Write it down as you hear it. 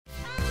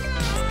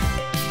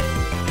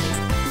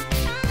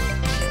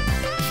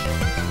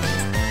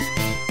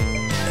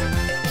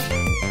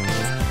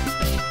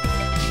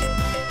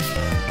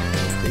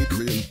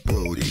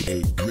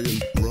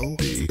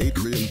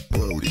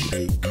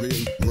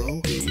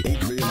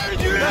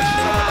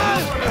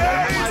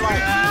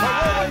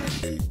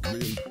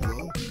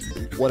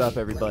What up,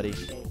 everybody?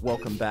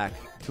 Welcome back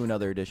to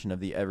another edition of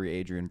the Every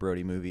Adrian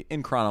Brody Movie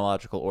in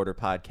Chronological Order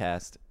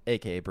podcast,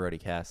 aka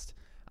BrodyCast.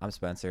 I'm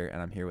Spencer,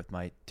 and I'm here with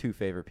my two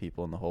favorite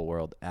people in the whole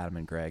world, Adam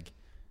and Greg.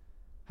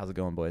 How's it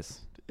going, boys?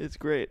 It's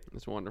great.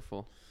 It's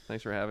wonderful.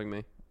 Thanks for having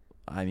me.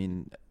 I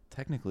mean,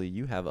 technically,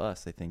 you have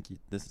us. I think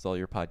this is all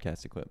your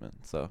podcast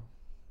equipment, so.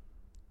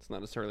 It's not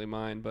necessarily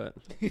mine, but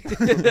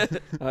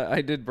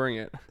I did bring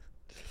it.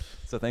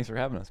 So thanks for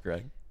having us,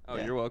 Greg. Oh,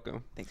 Yeah. you're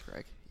welcome. Thanks,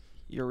 Greg.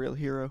 You're a real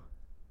hero.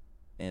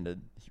 And a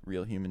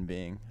real human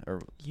being, or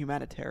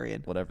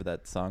Humanitarian. whatever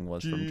that song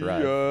was from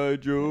Drive. G.I.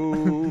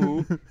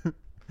 Joe.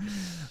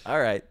 All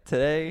right,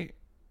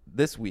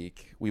 this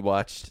week, we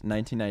watched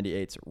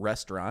 1998's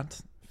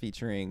Restaurant,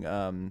 featuring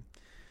the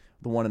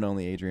one and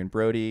only Adrian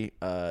Brody,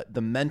 the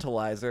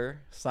Mentalizer,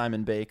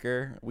 Simon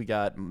Baker. We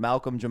got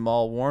Malcolm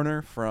Jamal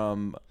Warner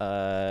from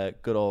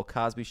good old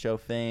Cosby Show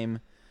fame,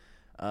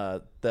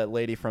 that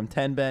lady from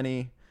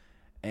Tenpenny,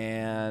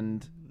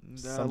 and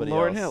somebody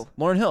Lauryn else. Hill.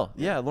 Lauryn Hill.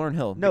 Yeah, Lauryn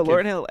Hill. No, The kid-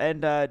 Lauryn Hill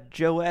and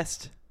Joe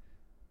West.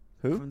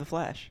 Who? From The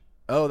Flash.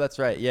 Oh, that's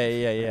right. Yeah.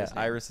 His name.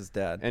 Iris's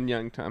dad. And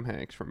young Tom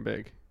Hanks from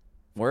Big.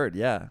 Word,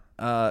 yeah.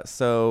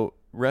 So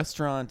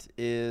Restaurant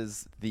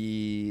is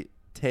the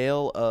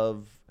tale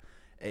of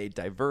a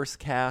diverse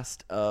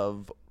cast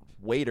of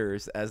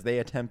waiters as they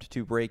attempt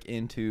to break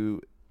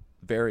into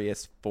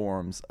various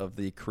forms of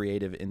the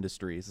creative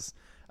industries.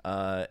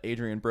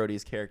 Adrian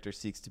Brody's character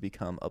seeks to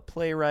become a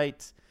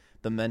playwright.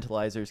 The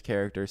Mentalizer's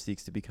character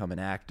seeks to become an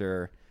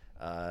actor.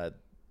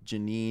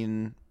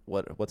 Janine,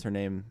 what's her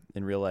name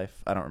in real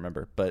life? I don't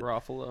remember, but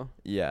Ruffalo.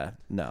 yeah,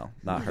 no,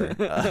 not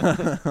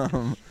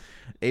her.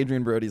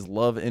 Adrian Brody's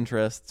love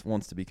interest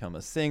wants to become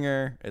a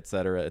singer, et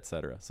cetera, et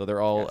cetera. So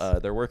they're all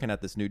they're working at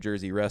this New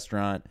Jersey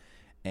restaurant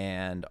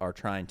and are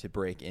trying to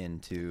break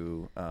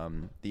into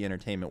the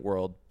entertainment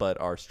world, but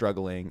are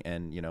struggling,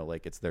 and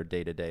it's their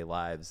day-to-day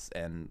lives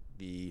and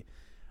the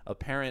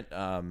apparent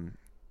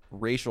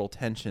racial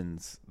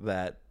tensions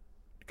that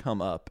come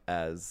up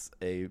as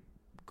a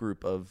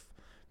group of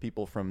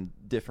people from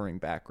differing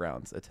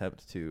backgrounds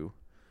attempt to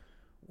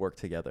work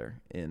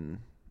together in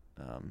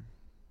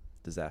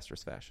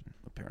disastrous fashion,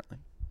 apparently,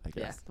 I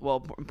guess. Yeah.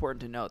 Well,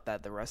 important to note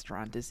that the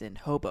restaurant is in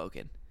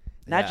Hoboken.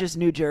 Not Yeah. just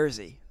New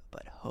Jersey,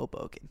 but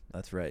Hoboken.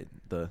 That's right.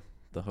 The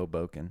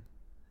Hoboken.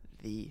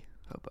 The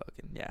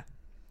Hoboken, yeah.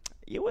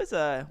 It was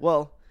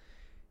well,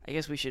 I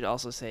guess we should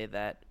also say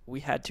that we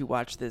had to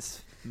watch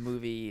this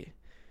movie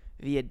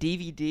via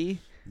DVD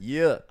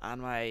Yeah. on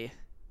my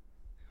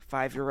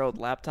 5-year-old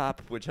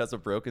laptop. Which has a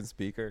broken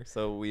speaker,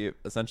 so we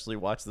essentially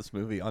watched this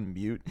movie on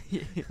mute.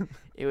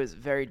 It was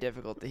very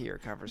difficult to hear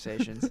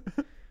conversations.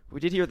 We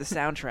did hear the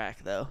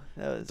soundtrack, though.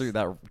 Dude,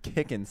 that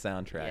kicking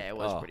soundtrack. Yeah, it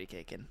was Oh, pretty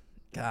kicking.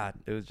 God,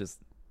 it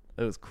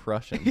was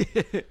crushing.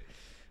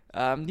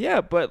 Yeah,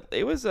 but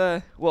it was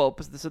so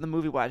the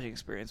movie watching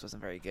experience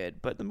wasn't very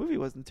good, but the movie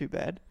wasn't too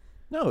bad.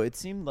 No, it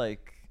seemed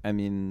like, I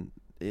mean,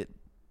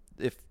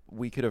 if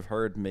we could have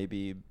heard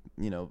maybe,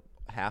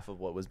 half of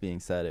what was being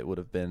said, it would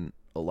have been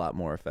a lot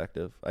more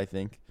effective, I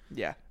think.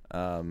 Yeah.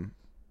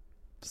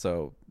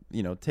 So,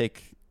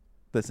 take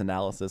this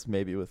analysis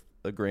maybe with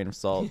a grain of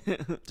salt,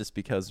 just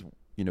because,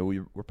 we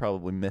were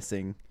probably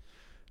missing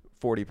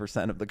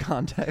 40% of the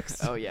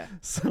context. Oh yeah.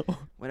 So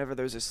Whenever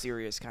there's a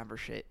serious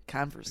conversation.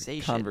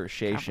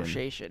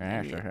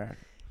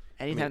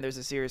 Anytime there's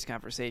a serious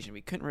conversation,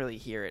 we couldn't really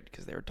hear it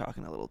because they were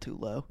talking a little too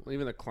low. Well,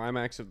 even the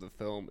climax of the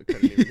film, we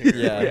couldn't even hear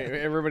Yeah. it.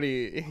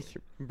 Everybody,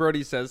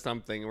 Brody says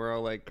something. We're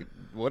all like,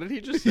 what did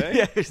he just say?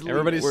 Yeah, it's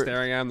Everybody's weird.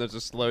 staring at him. There's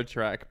a slow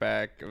track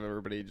back of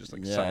everybody just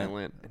Yeah.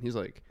 silent. And he's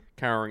like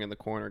cowering in the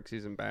corner because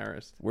he's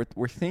embarrassed. we're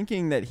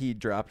thinking that he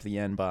dropped the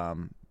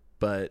N-bomb,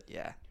 but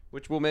Yeah.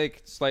 Which will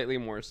make slightly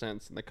more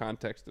sense in the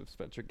context of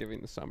Spencer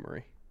giving the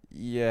summary.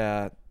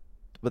 yeah,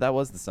 but that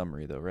was the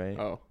summary though, right?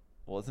 Oh.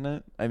 Wasn't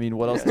it? I mean,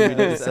 what else do we need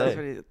to That's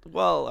say? what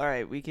well, all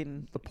right, we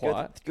can The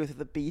plot? go through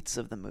the beats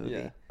of the movie.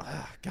 Yeah.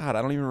 God,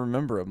 I don't even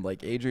remember him.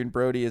 Like, Adrian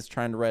Brody is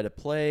trying to write a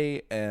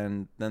play,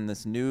 and then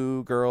this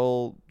new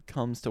girl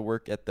comes to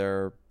work at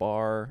their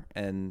bar,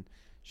 and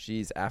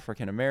she's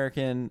African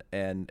American,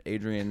 and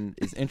Adrian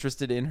is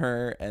interested in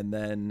her, and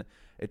then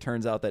it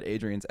turns out that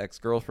Adrian's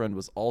ex-girlfriend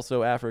was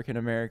also African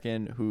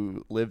American,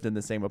 who lived in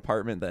the same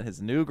apartment that his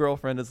new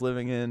girlfriend is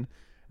living in,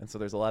 and so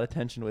there's a lot of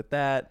tension with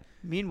that.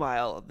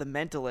 Meanwhile, the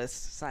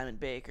mentalist Simon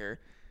Baker,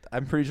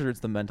 I'm pretty sure it's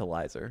the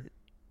Mentalizer.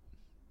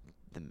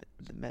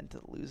 the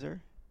mental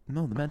loser,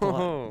 No, the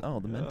Mentalizer. Oh,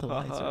 the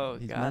Mentalizer. Oh,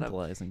 He's got him.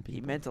 mentalizing he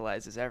people.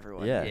 mentalizes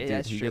everyone. Yeah, dude,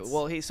 that's he true. gets-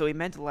 Well, he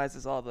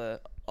mentalizes all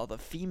the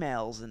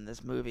females in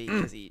this movie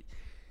because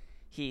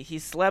he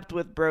slept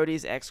with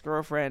Brody's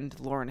ex-girlfriend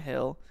Lauryn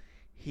Hill.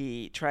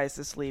 He tries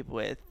to sleep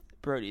with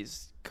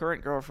Brody's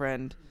current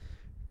girlfriend,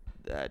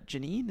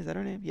 Janine. Is that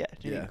her name? Yeah,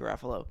 Janine Yeah.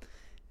 Garofalo.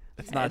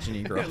 It's not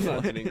Janine It's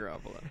not Garofalo. Janine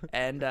Garofalo.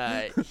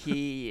 And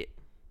he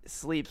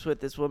sleeps with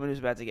this woman who's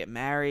about to get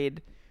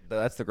married.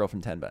 That's the girl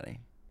from Tenpenny.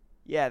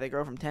 Yeah, the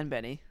girl from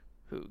Tenpenny,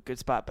 who good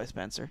spot by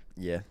Spencer.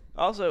 Yeah.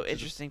 Also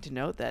interesting to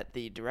note that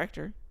the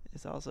director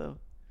is also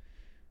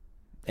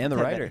And the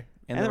Tenpenny. writer.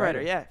 And the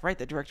writer, yeah, right,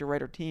 the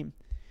director-writer team.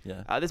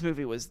 Yeah. This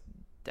movie was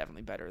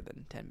definitely better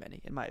than Ten Benny,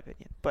 in my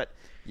opinion. But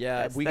Yeah,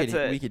 that's- we that's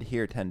could a- we could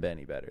hear Ten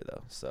Benny better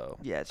though. So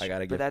Yeah, I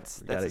gotta but give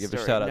that's gotta a give a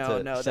story. shout out No,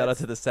 to no, shout out that's-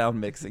 to the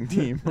sound mixing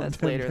team. on that's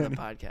 10 later in the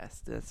Benny.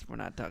 podcast. We're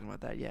not talking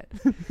about that yet.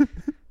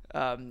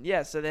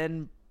 Yeah. So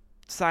then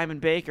Simon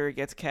Baker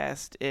gets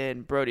cast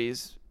in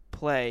Brody's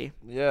play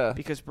Yeah.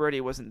 because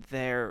Brody wasn't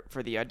there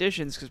for the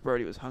auditions because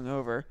Brody was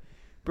hungover.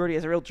 Brody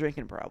has a real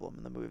drinking problem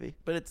in the movie.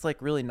 But it's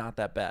like really not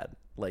that bad.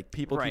 Like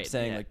people Right, keep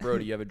saying yeah. like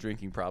Brody, you have a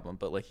drinking problem,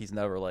 but like he's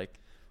never like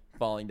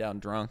falling down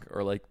drunk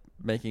or like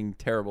making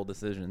terrible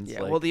decisions.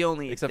 Yeah. like, Well, the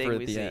only except thing for at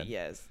we the see,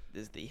 end.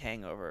 is the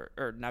hangover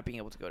or not being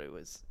able to go to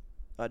his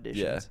auditions.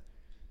 Yeah.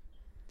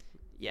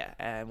 Yeah.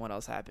 And what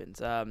else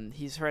happens?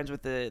 He's friends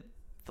with the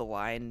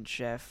line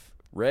chef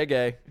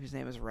Reggae. whose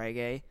name is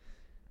Reggae.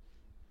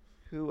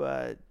 Who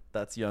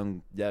That's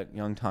young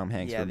Tom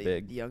Hanks from the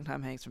Big. young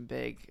Tom Hanks from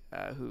Big,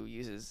 who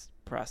uses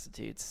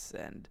prostitutes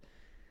and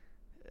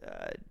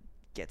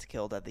gets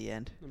killed at the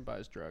end. And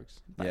buys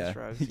drugs. Buys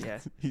drugs, yeah.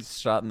 He's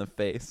shot in the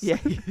face. Yeah,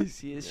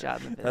 he is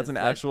shot in the face. That's an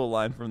actual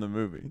line from the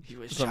movie. He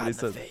was Somebody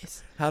shot in the says,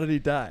 face. "How did he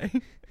die?"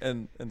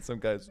 And some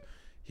guys,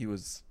 he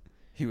was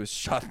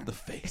shot in the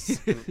face.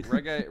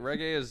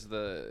 Reggae is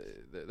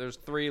there's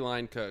 3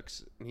 line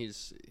cooks, and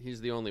he's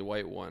the only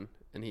white one,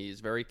 and he's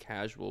very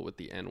casual with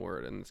the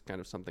N-word, and it's kind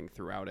of something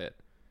throughout it.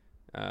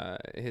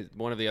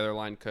 One of the other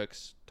line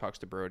cooks talks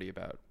to Brody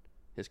about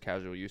his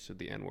casual use of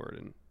the N-word,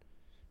 and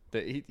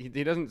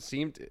he doesn't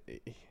seem to,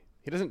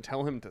 he doesn't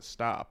tell him to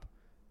stop,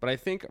 but I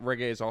think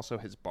Reggae is also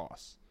his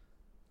boss.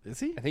 Is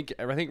he? I think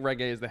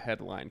Reggae is the head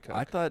line cook.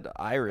 I thought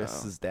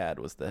Iris's dad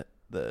was the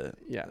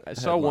Yeah, I head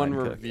saw one line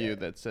cook. review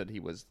that said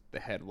he was the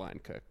head line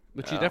cook,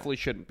 which he Oh. definitely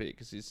shouldn't be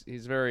because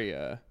he's very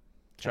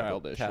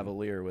childish. and-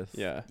 cavalier with.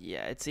 Yeah,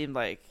 Yeah, it seemed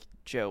like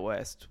Joe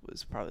West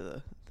was probably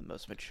the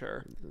most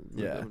mature.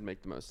 Yeah. that would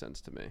make the most sense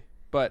to me.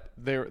 But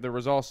there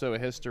was also a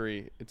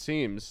history, it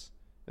seems,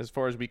 as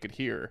far as we could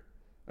hear,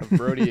 of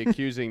Brody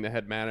accusing the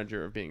head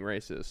manager of being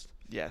racist.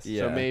 Yes.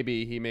 Yeah. So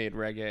maybe he made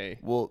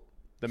Reggae Well,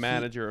 the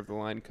manager of the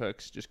line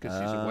cooks just because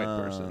he's a white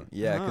person.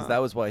 Yeah, because Ah. that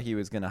was why he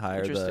was gonna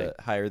hire Interesting.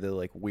 the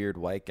like weird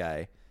white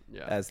guy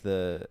Yeah. as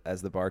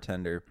the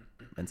bartender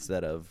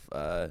instead of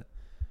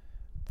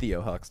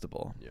Theo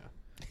Huxtable. Yeah.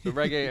 So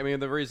Reggae, I mean,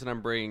 the reason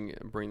I'm bringing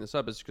this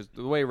up is because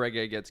the way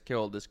Reggae gets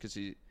killed is because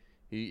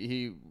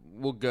he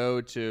will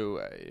go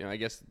to I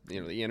guess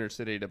the inner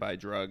city to buy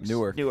drugs.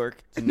 Newark.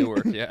 To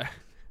Newark, yeah.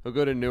 He'll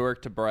go to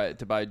Newark to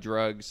buy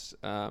drugs,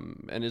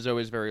 and is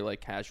always very like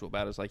casual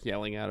about it, is like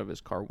yelling out of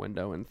his car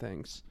window and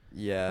things.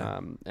 Yeah,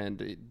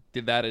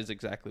 That is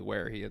exactly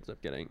where he ends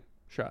up getting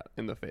shot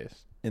in the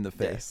face in the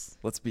face.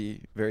 Let's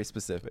be very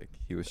specific.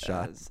 He was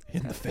shot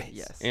in the face.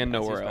 Yes. And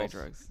as nowhere used by else.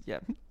 Drugs.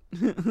 Yep.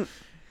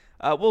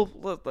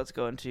 Let's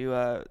go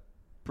into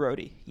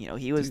Brody.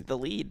 He was the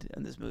lead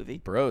in this movie.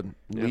 Brode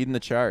leading the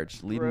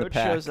charge, leading the Brode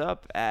pack. shows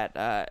up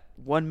at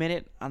 1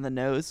 minute on the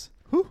nose.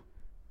 Whew.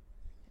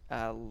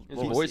 His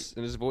voice,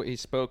 he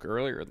spoke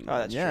earlier than Oh,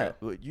 that's yeah,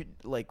 true. you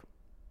like,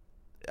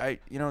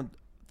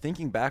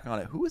 thinking back on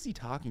it, who was he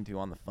talking to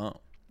on the phone?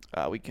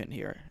 We couldn't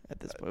hear at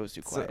this point. It was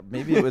too So quiet.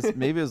 maybe it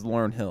was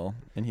Lauryn Hill,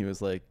 and he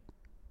was like,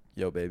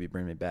 "Yo, baby,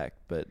 bring me back."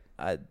 But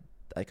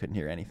I couldn't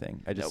hear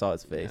anything. I just Nope. saw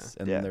his face,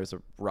 and Yeah. then there was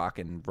a rock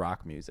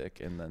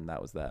music, and then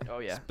that was that. Oh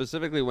yeah.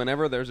 Specifically,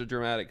 whenever there's a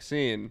dramatic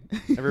scene,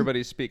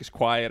 everybody speaks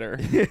quieter.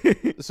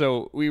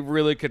 So we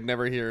really could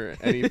never hear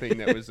anything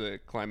that was a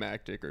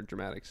climactic or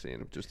dramatic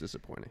scene, which was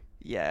disappointing.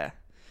 Yeah,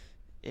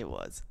 it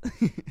was.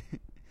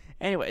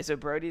 Anyway, so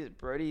Brody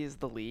is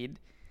the lead.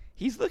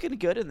 He's looking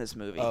good in this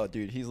movie. Oh,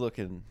 dude, he's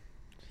looking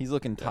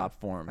top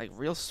form. Like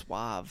real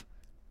suave.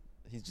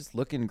 He's just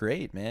looking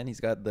great, man. He's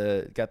got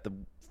the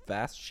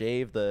fast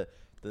shave, the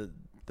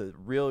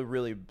really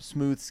really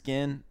smooth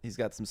skin. He's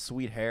got some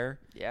sweet hair.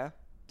 Yeah.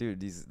 Dude,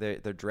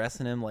 they're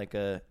dressing him like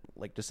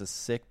just a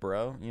sick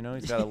bro.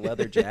 He's got a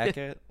leather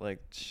jacket.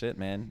 Like shit,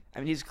 man. I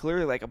mean, he's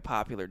clearly like a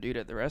popular dude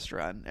at the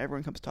restaurant.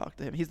 Everyone comes talk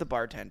to him. He's the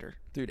bartender.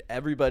 Dude,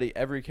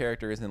 every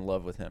character is in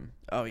love with him.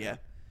 Oh yeah.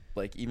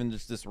 Like even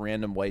just this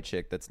random white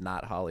chick that's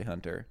not Holly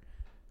Hunter,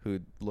 who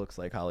looks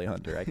like Holly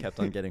Hunter. I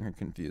kept on getting her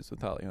confused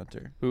with Holly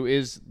Hunter, Who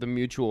is the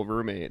mutual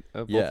roommate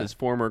of both Yeah. his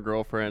former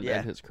girlfriend Yeah.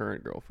 and his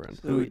current girlfriend.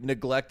 who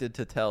neglected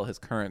to tell his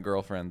current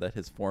girlfriend that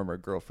his former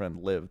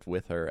girlfriend lived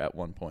with her at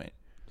one point.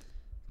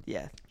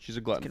 Yeah. She's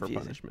a glutton for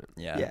confusing. punishment.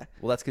 Yeah. Yeah.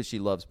 Well, that's because she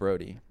loves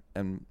Brody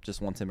and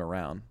just wants him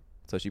around.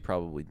 So she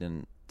probably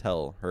didn't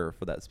tell her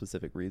for that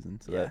specific reason.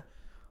 So Yeah. that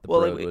the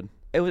Well, Brode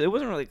it would.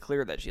 wasn't really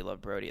clear that she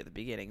loved Brody at the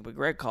beginning, but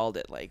Greg called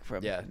it like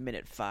from Yeah.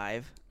 minute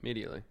 5.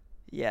 Immediately.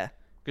 Yeah.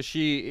 Because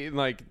she,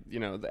 like,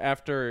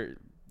 after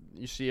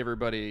you see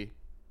everybody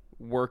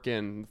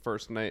working the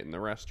first night in the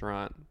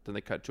restaurant, then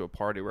they cut to a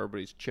party where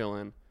everybody's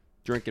chilling,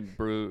 drinking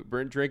brews,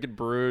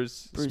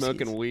 Brewsies.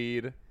 smoking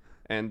weed,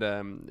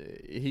 and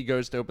he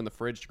goes to open the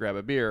fridge to grab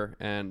a beer,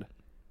 and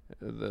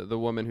the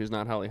woman who's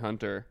not Holly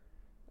Hunter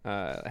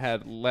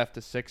had left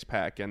a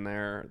 6-pack in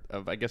there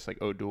of, I guess,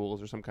 like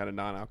O'Doul's or some kind of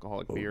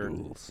non-alcoholic beer,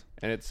 O'Doul's.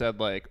 and it said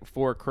like,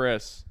 "For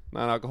Chris,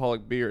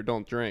 non-alcoholic beer,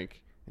 don't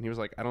drink." and he was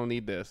like, I don't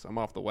need this. I'm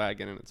off the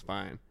wagon and it's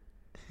fine.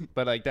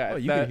 But like that. Oh,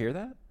 you that, can hear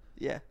that?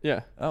 Yeah.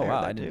 Yeah. Oh I heard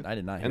wow, that I too.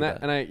 did not hear And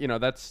that.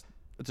 and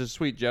it's a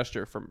sweet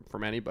gesture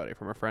from anybody,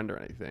 from a friend or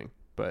anything.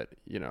 But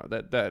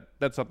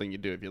that's something you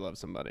do if you love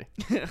somebody.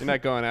 You're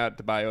not going out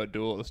to buy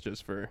O'Doul's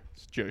just for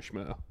Joe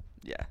Schmo.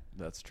 Yeah.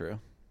 That's true.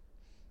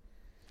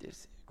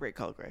 Just great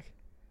call, Greg.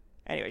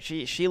 Anyway,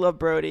 she loved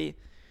Brody.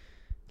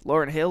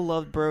 Lauryn Hill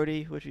loved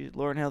Brody, which is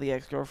Lauryn Hill, the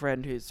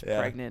ex-girlfriend who's Yeah.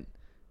 pregnant,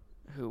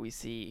 who we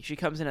see. She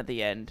comes in at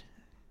the end.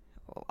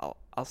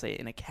 I'll say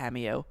in a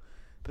cameo,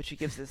 but she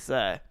gives this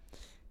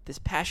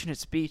passionate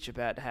speech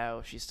about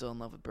how she's still in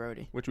love with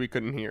Brody. Which we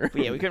couldn't hear.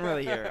 But yeah, we couldn't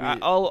really hear.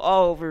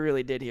 All we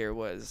really did hear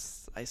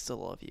was "I still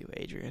love you,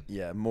 Adrian."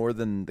 Yeah, more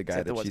than the guy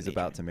Except it that wasn't she's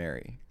about Adrian. to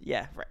marry.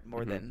 Yeah, right.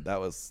 More than That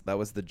was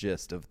the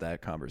gist of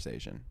that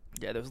conversation.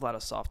 yeah. There was a lot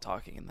of soft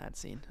talking in that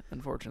scene.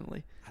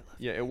 Unfortunately,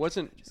 Yeah, it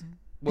wasn't.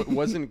 What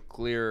wasn't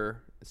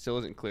clear, it still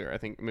isn't clear. I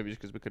think maybe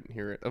just because we couldn't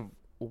hear it, of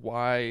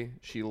why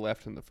she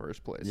left in the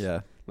first place.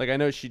 Yeah, Like I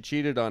know she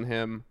cheated on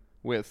him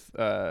with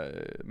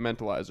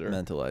Mentalizer,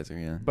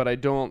 mentalizer. Yeah. but I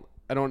don't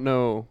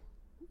know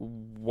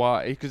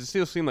why, because it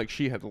still seemed like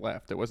she had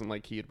left. It wasn't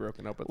like he had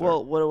broken up with her.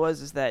 well, what it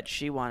was is that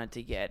she wanted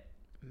to get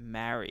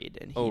married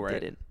and he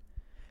right. didn't.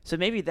 So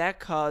maybe that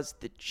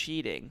caused the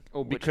cheating,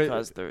 Oh, which because-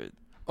 caused them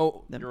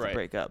you're to right.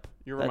 break up.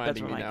 You're That's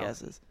reminding what me my now.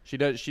 guess is. She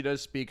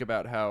does speak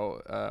about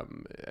how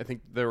I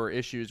think there were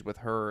issues with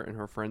her and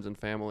her friends and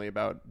family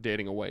about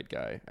dating a white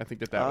guy. I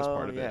think that was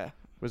part of yeah. it.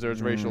 Was there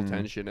was racial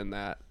tension in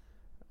that?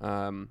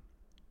 I'm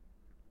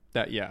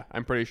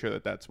pretty sure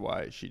that's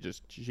why she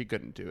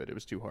couldn't do it. It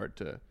was too hard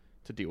to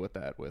deal with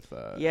that with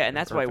Yeah, and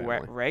that's her why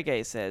family.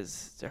 Reggae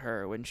says to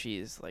her when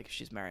she's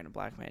marrying a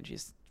black man,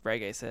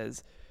 Reggae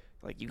says,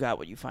 like, you got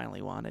what you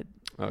finally wanted,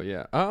 Oh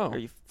yeah. or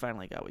you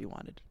finally got what you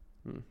wanted.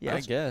 Yeah, I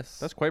guess.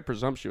 That's quite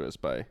presumptuous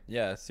by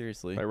yeah.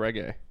 Seriously.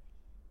 Reggae.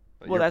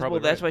 But well, you're that's probably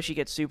that's right. why she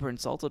gets super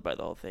insulted by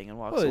the whole thing and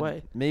walks Well,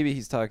 away. maybe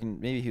he's talking.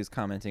 Maybe he was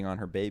commenting on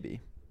her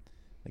baby.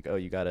 Like, oh,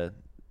 you gotta.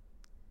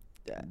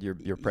 You're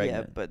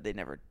pregnant. Yeah, but they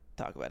never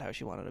talk about how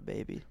she wanted a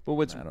baby.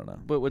 Well, I don't know.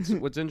 But what's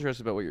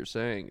interesting about what you're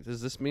saying? Does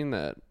this mean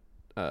that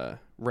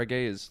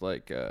reggae is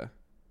like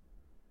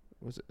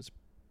is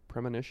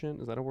premonition?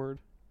 Is that a word?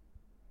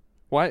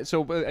 Why?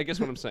 So, but I guess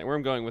what I'm saying, where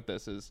I'm going with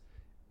this is,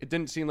 it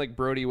didn't seem like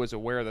Brody was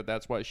aware that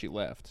that's why she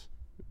left.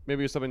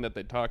 Maybe it was something that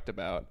they talked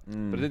about, but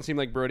it didn't seem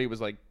like Brody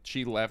was like,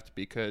 she left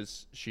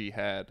because she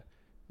had,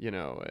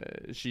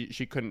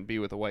 she couldn't be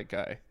with a white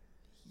guy.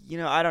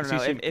 I don't So you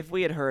know. seem- If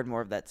we had heard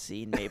more of that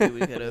scene, maybe we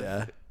could have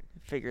Yeah.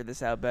 figured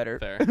this out better.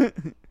 Fair.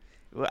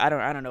 Well, I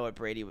don't know what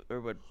Brady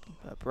or what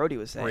Brody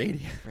was saying.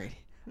 Brady.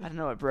 I don't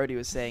know what Brody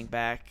was saying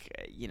back.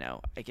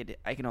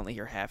 I can only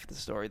hear half the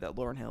story that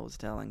Lauryn Hill was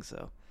telling,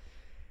 so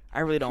I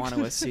really don't want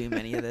to assume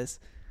any of this.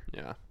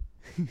 Yeah.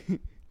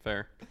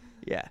 Fair.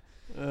 Yeah.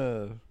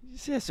 Yeah.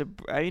 So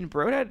I mean,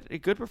 Brody had a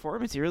good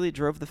performance. He really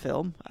drove the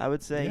film. I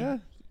would say. Yeah.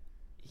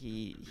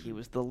 He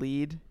was the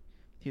lead.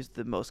 He was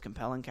the most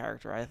compelling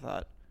character, I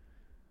thought.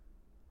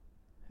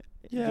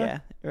 Yeah.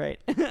 Right.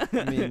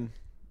 I mean,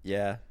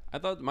 yeah. I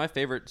thought my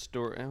favorite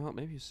story, well,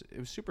 maybe it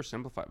was super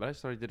simplified, but I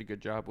just thought he did a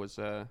good job, was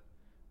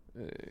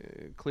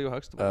Cleo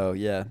Huxtable. Oh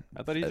yeah.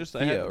 I thought he just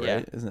Theo, right?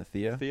 yeah. Isn't it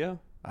Theo? Theo?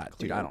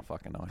 Dude, Cleo? I don't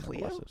fucking know. I never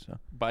Cleo? watched it, so.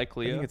 By I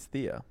Cleo? think it's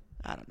Theo.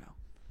 I don't know.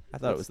 I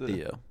thought What's it was the-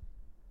 Theo.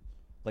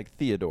 Like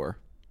Theodore.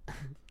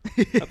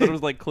 I thought it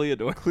was like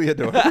Cleodor.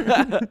 Cleodor.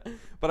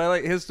 But I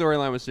like his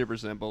storyline was super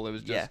simple. It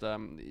was Yeah.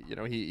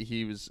 just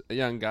he was a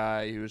young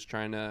guy who was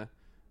trying to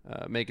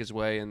make his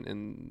way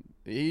in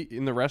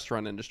the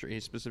restaurant industry.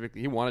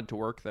 He wanted to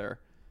work there.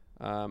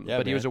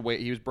 But he was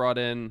he was brought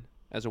in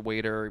as a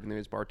waiter, even though he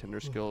has bartender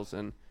skills,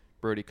 and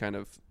Brody kind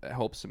of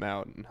helps him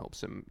out and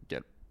helps him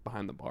get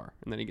behind the bar,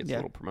 and then he gets a Yeah.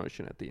 little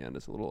promotion at the end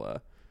as a little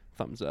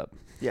thumbs up.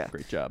 Yeah.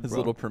 Great job. His bro.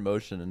 little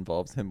promotion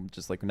involves him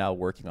just like now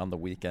working on the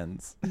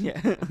weekends. Yeah.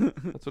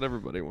 That's what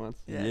everybody wants.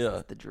 Yeah.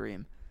 That's the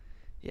dream.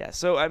 Yeah.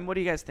 So, what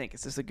do you guys think?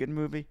 Is this a good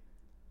movie?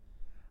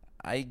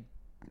 I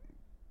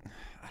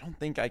don't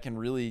think I can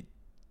really.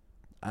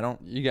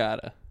 You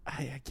gotta.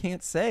 I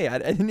can't say. I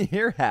didn't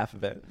hear half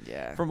of it.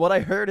 Yeah. From what I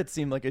heard, it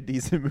seemed like a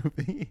decent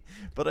movie,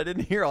 but I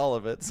didn't hear all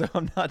of it, so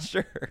I'm not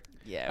sure.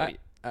 Yeah.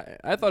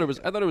 I thought it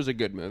was a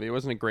good movie. It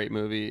wasn't a great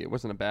movie. It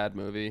wasn't a bad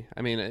movie.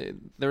 I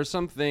mean, there were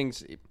some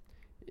things.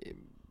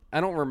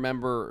 I don't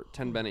remember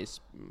Ten Bennies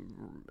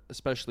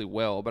especially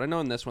well, but I know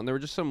in this one there were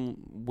just some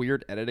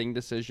weird editing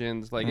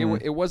decisions. Like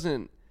it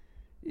wasn't,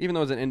 even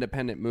though it's an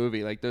independent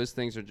movie, like those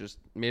things are just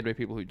made by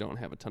people who don't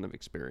have a ton of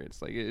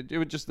experience. Like it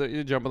would just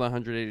you jump on the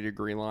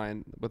 180-degree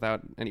line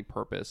without any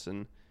purpose,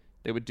 and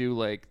they would do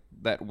like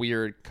that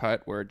weird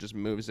cut where it just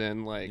moves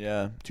in like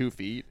 2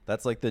 feet.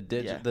 That's like the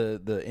Yeah.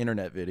 the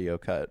internet video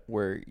cut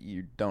where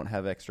you don't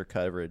have extra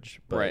coverage,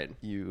 but Right.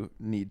 you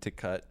need to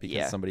cut because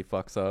Yeah. somebody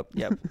fucks up.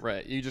 Yep.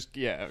 Right. You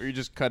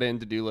just cut in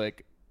to do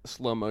like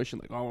slow motion,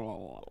 like like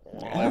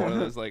one of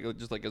those, like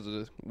just like as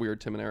a weird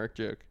Tim and Eric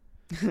joke.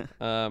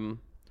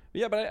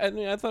 Yeah, but I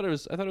mean, I thought it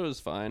was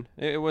fine.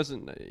 It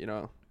wasn't, it's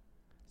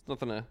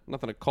nothing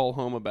to call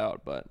home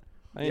about, but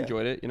I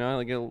enjoyed it. You know,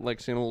 I like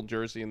seeing a little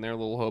Jersey in there, a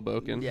little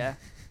Hoboken. Yeah.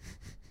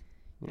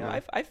 You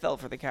know, I felt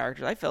for the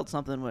characters. I felt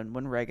something when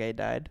Reggae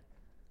died.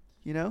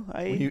 You know,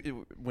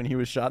 when he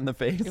was shot in the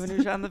face. when he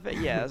was shot in the face.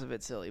 Yeah, it was a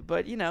bit silly,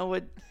 but you know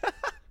what?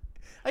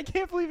 I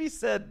can't believe he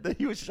said that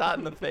he was shot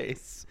in the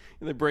face.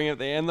 And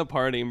they end the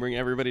party and bring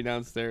everybody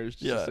downstairs.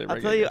 Just to say I'll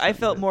Reggae tell you, got I shot in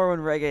felt the more when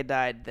Reggae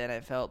died than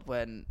I felt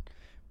when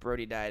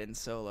Brody died in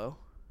Solo.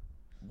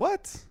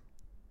 What? face.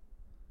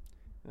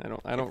 I don't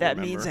If that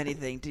remember. means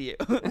anything to you.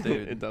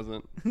 Dude. It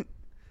doesn't.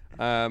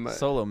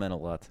 Solo meant a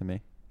lot to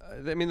me.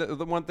 I mean,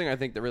 the one thing I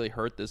think that really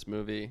hurt this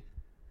movie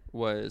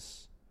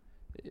was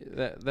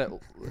that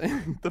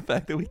The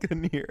fact that we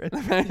couldn't hear it.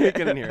 you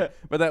couldn't hear it.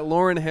 But that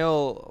Lauryn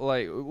Hill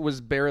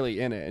was barely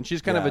in it, and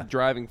she's kind of a Yeah.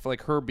 driving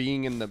her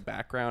being in the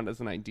background as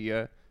an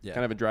idea, Yeah.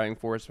 kind of a driving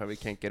force. Probably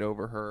can't get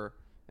over her,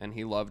 and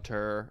he loved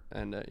her,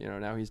 and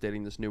now he's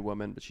dating this new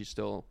woman, but she's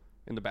still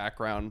in the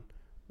background.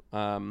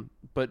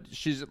 But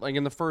she's like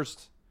in the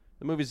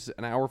movie's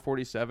an hour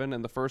 47,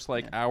 and the first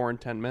hour and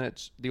 10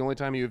 minutes, the only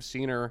time you have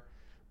seen her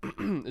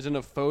is in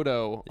a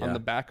photo on Yeah. the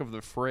back of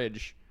the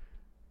fridge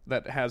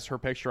that has her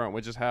picture on,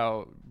 which is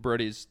how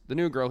Brody's, the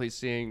new girl he's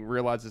seeing,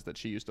 realizes that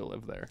she used to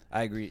live there.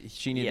 I agree.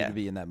 She needed Yeah. to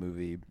be in that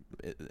movie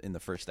in the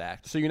first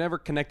act. So you never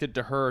connected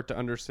to her to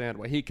understand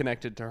why he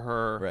connected to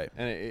her. Right.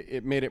 And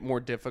it made it more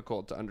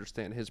difficult to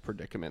understand his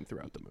predicament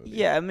throughout the movie.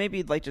 Yeah,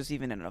 maybe just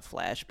even in a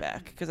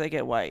flashback, because I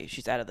get why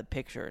she's out of the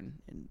picture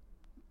and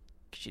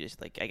she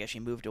just I guess she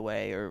moved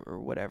away or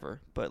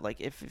whatever. But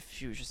if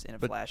she was just in a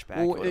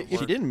flashback, it would've She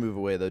worked. didn't move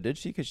away though, did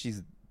she? Because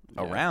she's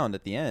Yeah. around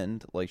at the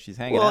end, she's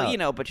hanging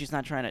Well, out. but she's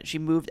not trying to. She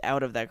moved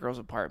out of that girl's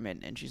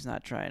apartment, and she's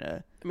not trying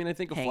to I mean, I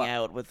think hang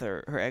out with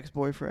her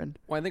ex-boyfriend.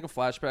 Well, I think a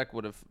flashback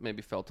would have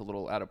maybe felt a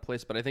little out of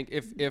place, but I think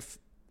if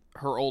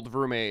her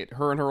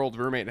and her old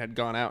roommate had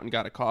gone out and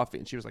got a coffee,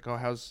 and she was like, "Oh,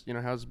 how's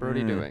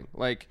Brody doing?"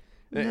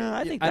 No,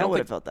 I think I that don't would think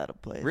have felt out of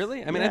place.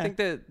 Really? I mean, I Yeah. think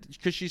that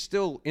because she's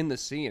still in the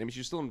scene. I mean,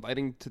 she's still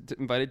invited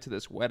to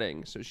this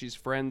wedding, so she's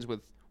friends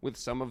with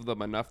some of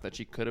them enough that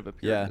she could have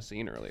appeared in the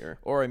scene earlier.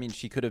 Or I mean,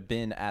 she could have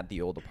been at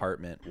the old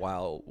apartment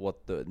while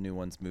the new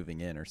one's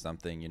moving in or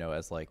something.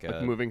 As Like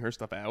moving her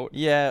stuff out.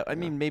 Yeah, I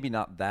mean, maybe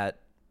not that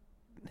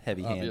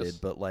heavy-handed, Obvious.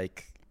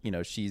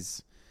 but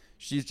she's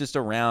just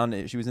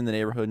around. She was in the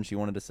neighborhood and she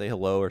wanted to say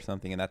hello or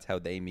something, and that's how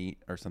they meet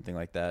or something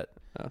like that.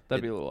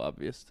 That'd be a little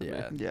obvious to me.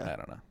 Yeah. I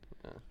don't know.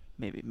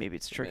 Maybe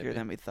it's trickier Maybe.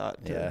 than we thought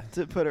Yeah.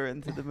 to put her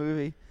into the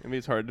movie. Maybe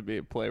it's hard to be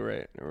a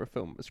playwright or a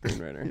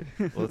screenwriter.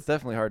 Well, it's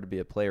definitely hard to be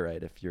a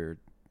playwright if you're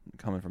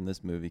coming from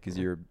this movie because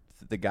you're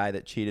the guy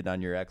that cheated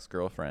on your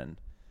ex-girlfriend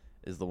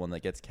is the one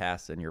that gets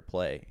cast in your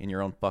play, in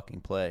your own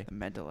fucking play. The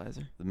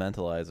mentalizer. The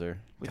Mentalizer.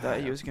 We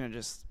thought he was gonna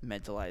just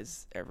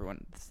mentalize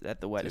everyone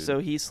at the wedding. Dude. So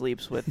he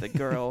sleeps with the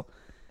girl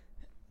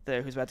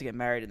who's about to get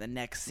married, and the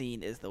next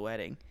scene is the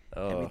wedding.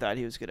 And we Oh. thought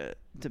he was gonna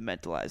to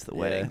mentalize the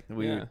Yeah,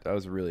 wedding. I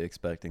was really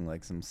expecting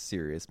some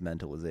serious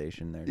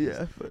mentalization there.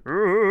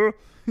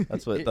 Yeah,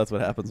 That's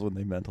what happens when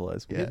they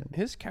mentalize people.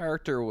 His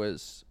character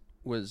was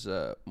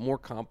more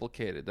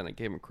complicated than I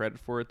gave him credit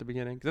for at the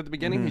beginning. Because at the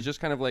beginning, he's just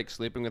kind of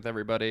sleeping with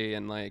everybody,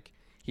 and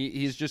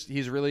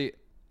he's really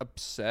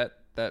upset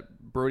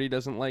that Brody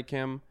doesn't like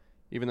him,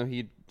 even though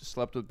he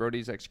slept with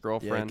Brody's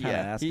ex-girlfriend. Yeah, kinda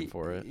asking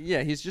for it.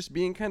 Yeah, he's just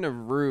being kind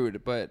of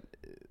rude, but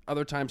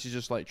other times he's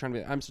just trying to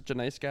be, I'm such a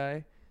nice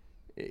guy.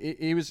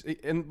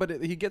 But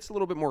he gets a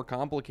little bit more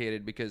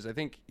complicated because I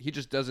think he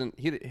just doesn't.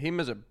 Him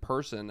as a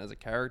person, as a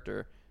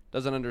character,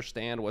 doesn't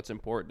understand what's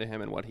important to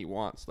him and what he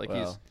wants.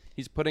 Wow.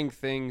 He's putting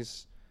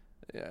things,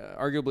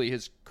 arguably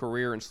his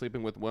career and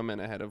sleeping with women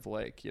ahead of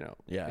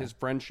his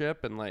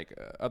friendship and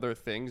other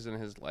things in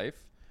his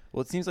life.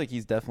 Well, it seems like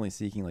he's definitely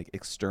seeking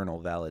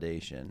external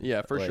validation.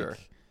 Yeah, for sure.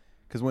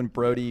 Because when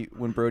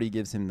Brody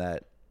gives him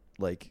that,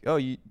 oh,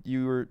 you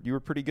were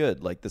pretty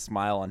good. The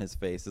smile on his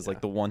face is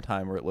the one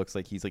time where it looks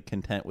like he's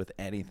content with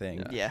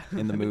anything. Yeah.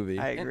 In the movie.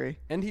 I agree.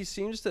 And he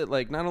seems to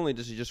not only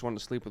does he just want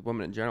to sleep with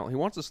women in general, he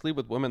wants to sleep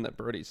with women that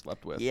Brody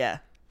slept with. Yeah.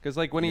 Because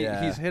when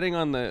he's hitting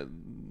on the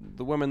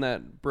woman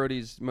that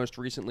Brody's most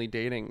recently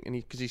dating, and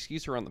because he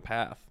sees her on the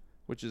path,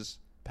 which is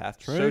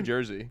Path so train.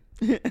 Jersey.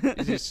 He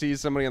just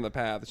sees somebody on the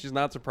path. She's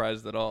not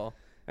surprised at all.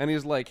 And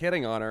he's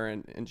hitting on her,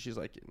 and she's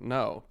like,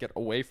 "No, get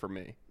away from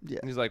me." Yeah.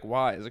 And he's like,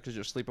 "Why? Is it because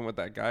you're sleeping with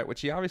that guy?"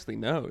 Which he obviously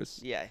knows.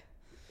 Yeah.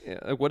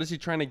 Yeah, what is he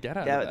trying to get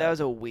out of that? That was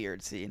a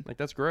weird scene.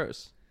 That's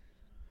gross.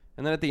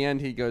 And then at the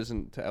end, he goes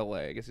into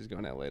L.A. I guess he's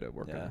going to L.A. to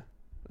work on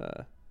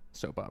a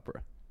soap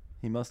opera.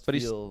 He must But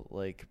he's- feel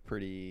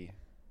pretty,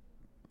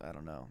 I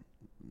don't know,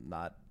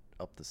 not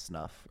up to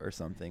snuff or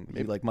something.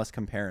 He must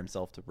compare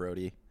himself to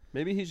Brody.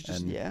 Maybe he's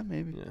just And- Yeah,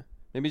 maybe. yeah.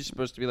 Maybe he's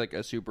supposed to be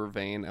a super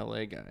vain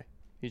L.A. guy.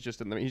 He's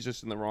just in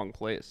the wrong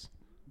place.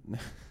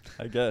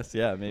 I guess,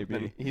 yeah, And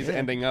maybe. he's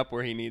ending up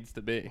where he needs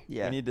to be.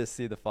 Yeah. We need to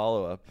see the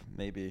follow-up,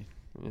 maybe.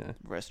 Yeah.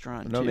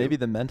 Restaurant. No, too. maybe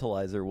the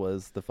Mentalizer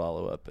was the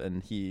follow-up,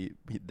 and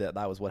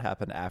that was what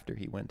happened after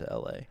he went to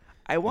L.A.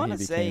 I want to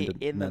he say became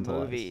in the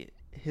mentalized. movie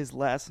his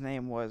last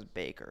name was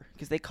Baker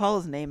because they call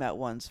his name out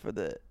once for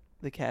the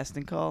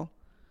casting call.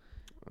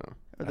 Oh.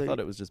 Or I thought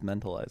it was just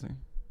Mentalizer.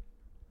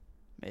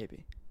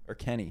 maybe. or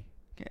Kenny.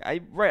 I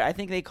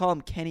think they call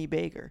him Kenny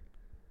Baker.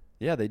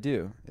 Yeah, they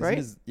do. Isn't Right?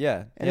 his-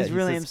 yeah. And yeah, his he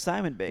real says name's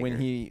Simon Baker. when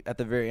he at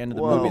the very end of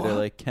the Whoa. movie, they're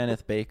like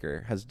Kenneth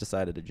Baker has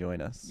decided to join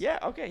us. Yeah,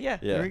 okay, yeah.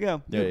 Yeah. There we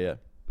go. Yeah.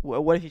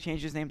 What if he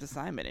changed his name to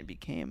Simon and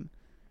became...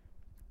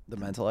 The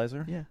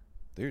Mentalizer. Yeah.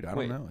 Dude, I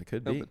Wait, don't know. It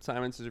could No, be. but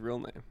Simon's his real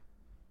name,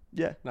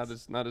 Yeah. not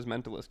his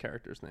mentalist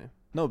character's name.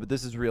 No, but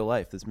this is real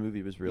life. This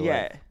movie was real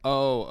Yeah. life.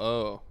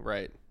 Oh,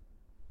 right.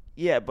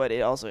 Yeah, but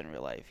it also in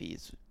real life,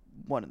 he's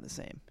one and the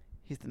same.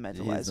 He's the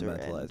mentalizer. He's the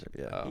Mentalizer.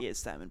 Yeah. Oh. He is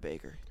Simon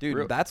Baker. Dude,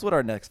 Real- that's what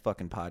our next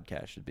fucking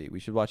podcast should be. We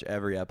should watch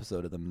every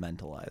episode of The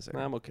Mentalizer.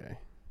 I'm okay.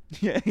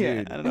 Yeah.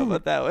 Dude. I don't know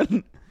about that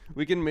one.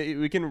 We can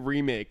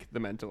remake the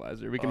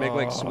Mentalizer. We can make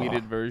like Oh.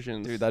 sweeted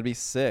versions. Dude, that'd be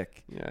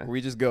sick. Yeah. We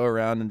just go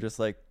around and just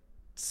like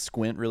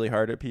squint really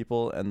hard at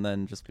people and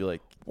then just be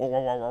like,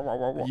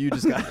 you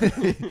just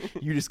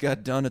got you just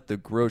got done at the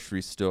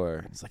grocery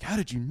store. It's like, how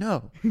did you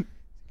know?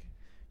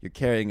 You're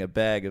carrying a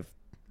bag of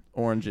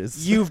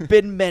oranges. You've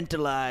been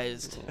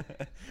mentalized.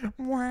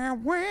 Wah,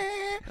 wah.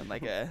 And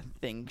like a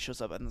thing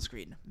shows up on the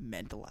screen.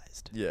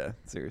 Mentalized. Yeah,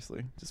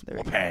 seriously. Just There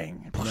you go.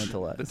 bang.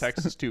 Mentalized. The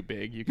text is too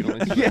big. You can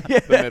only see Yeah.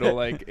 the middle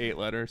like 8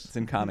 letters. It's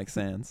in Comic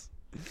Sans.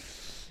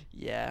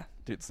 Yeah.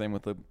 Dude, same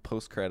with the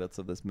post credits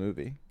of this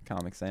movie.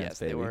 Comic Sans, Yes,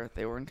 baby.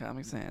 they were in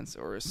Comic Sans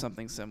or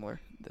something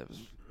similar. That was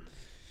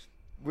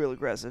real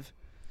aggressive.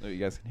 Oh, you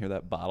guys can hear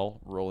that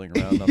bottle rolling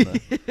around on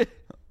the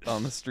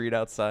on the street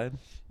outside.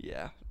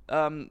 Yeah.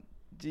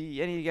 Do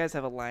any of you guys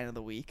have a line of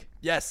the week?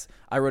 Yes,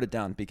 I wrote it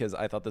down because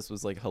I thought this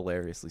was like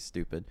hilariously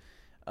stupid,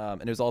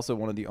 and it was also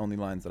one of the only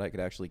lines that I could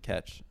actually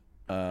catch.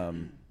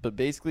 But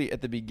basically,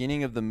 at the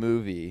beginning of the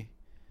movie,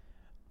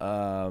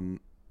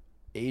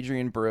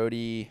 Adrian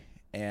Brody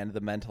and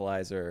the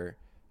Mentalizer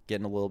get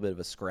in a little bit of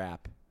a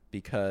scrap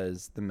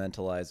because the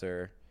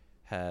Mentalizer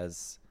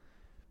has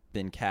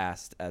been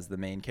cast as the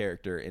main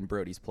character in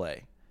Brody's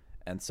play,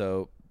 and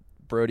so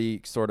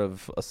Brody sort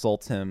of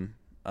assaults him.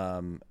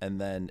 And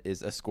then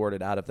is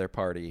escorted out of their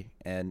party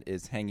and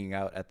is hanging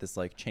out at this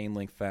like chain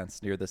link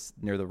fence near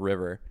the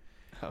river.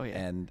 Oh yeah.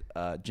 And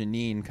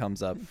Janine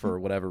comes up for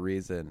whatever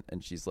reason,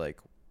 and she's like,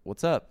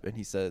 "What's up?" And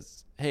he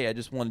says, "Hey, I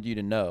just wanted you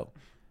to know,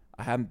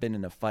 I haven't been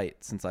in a fight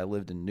since I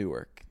lived in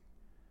Newark."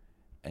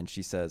 And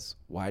she says,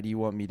 "Why do you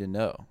want me to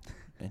know?"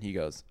 And he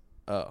goes,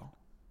 "Oh,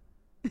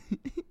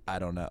 I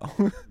don't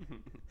know."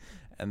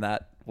 And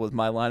that was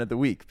my line of the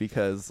week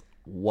because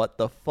what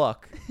the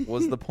fuck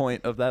was the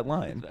point of that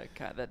line?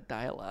 that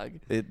dialogue.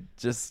 It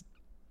just,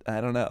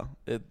 I don't know.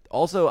 It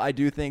also, I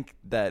do think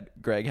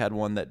that Greg had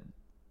one that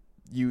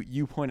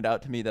you pointed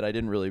out to me that I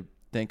didn't really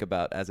think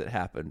about as it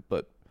happened,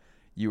 but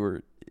he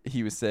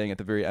was saying at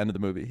the very end of the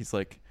movie, he's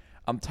like,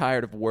 "I'm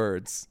tired of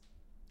words."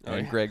 Oh,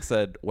 And yeah. Greg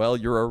said, "Well,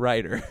 you're a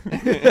writer."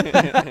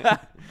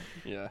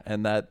 Yeah.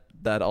 And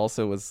that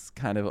also was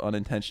kind of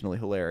unintentionally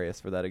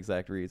hilarious for that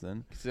exact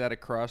reason. He's at a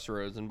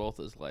crossroads in both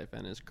his life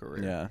and his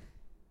career. Yeah.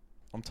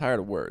 I'm tired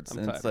of words. I'm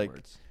and tired it's of like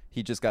words.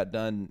 he just got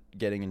done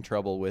getting in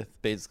trouble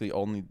with basically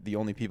the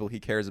only people he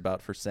cares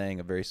about for saying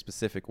a very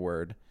specific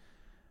word.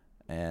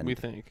 And We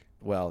think.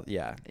 well,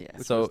 yeah. Yeah.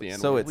 Which So was the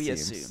so N-word. it We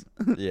seems.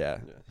 assume. Yeah.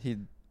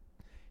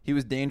 He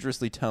was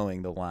dangerously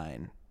towing the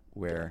line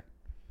where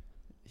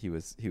he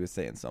was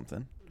saying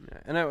something. Yeah.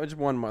 And just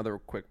one other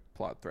quick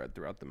plot thread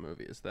throughout the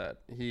movie is that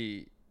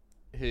he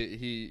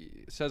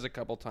says a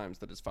couple times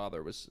that his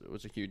father was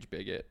a huge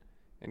bigot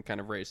and kind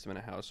of raised him in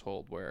a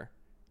household where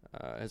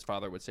his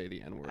father would say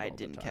the N-word I all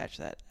didn't the time. catch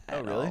that. Oh,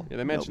 at really? all. Yeah,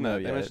 they mentioned Nope. that.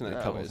 No, They yeah, mentioned that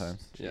a couple twice.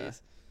 times. Yeah.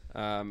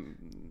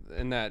 Jeez.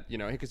 And that,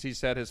 because he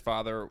said his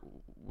father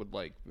would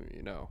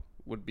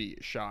would be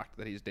shocked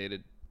that he's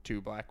dated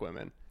 2 black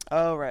women.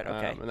 Oh right.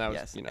 Okay. And that was,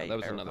 yes, that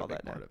was I another recall big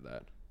that now. part of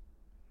that.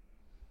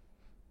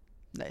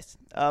 Nice.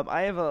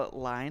 I have a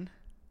line.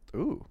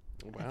 Ooh.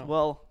 Wow.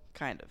 Well,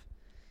 kind of.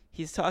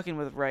 He's talking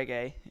with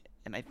Reggae,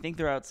 and I think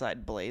they're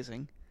outside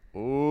blazing.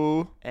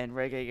 Ooh. And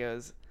Reggae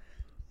goes,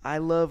 "I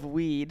love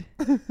weed."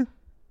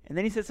 And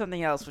then he said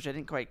something else, which I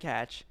didn't quite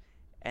catch.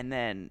 And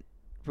then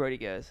Brody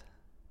goes,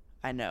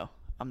 "I know.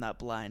 I'm not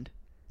blind."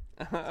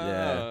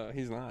 Yeah.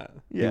 He's not.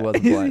 He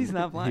wasn't blind. He's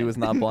not blind. He was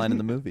not blind in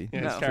the movie.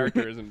 Yeah, No. his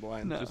character isn't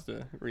blind, No. just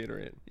to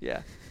reiterate.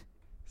 Yeah.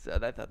 So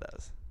I thought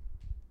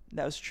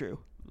that was true.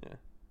 Yeah.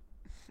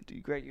 Do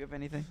you, Greg, you have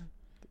anything?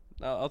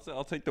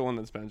 I'll take the one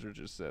that Spencer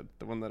just said,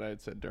 the one that I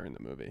had said during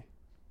the movie.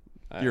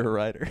 You're a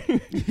writer.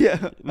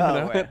 Yeah.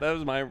 No, that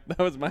was my line.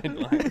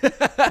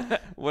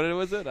 What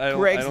was it?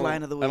 Greg's I don't,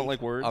 line of the I don't week.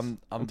 like words.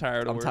 I'm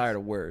tired of words. tired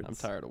of words. I'm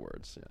tired of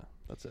words. Yeah,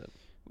 that's it.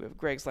 We have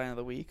Greg's line of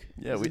the week.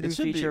 Yeah, It's a new it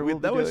should be. feature we'll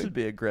be That one doing. should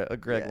be a Greg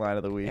Yeah. line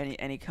of the week.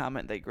 Any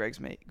comment that Greg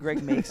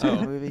makes in Oh.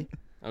 the movie?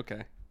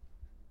 Okay.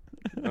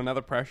 Now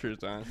the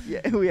pressure's on.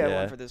 Yeah, we have Yeah.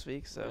 one for this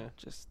week, so Yeah.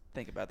 just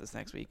think about this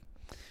next week.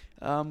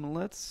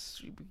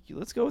 Let's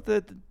go with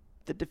the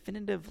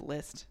definitive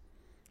list.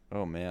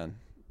 Oh man.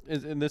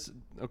 Is in this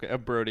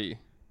of Brody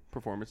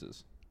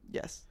performances?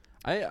 Yes.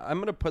 I'm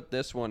gonna put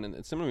this one in.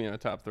 It's gonna be in the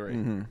top 3.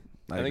 Mm-hmm.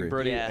 I think agree.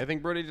 Brody. Yeah. I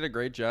think Brody did a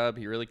great job.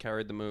 He really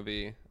carried the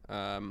movie.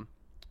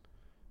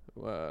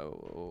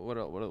 What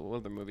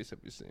other movies have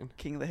you seen?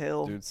 King of the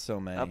Hill Dude, so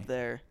many. up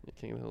there. Yeah,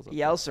 King of the Hill's up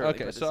Yeah, there. I'll certainly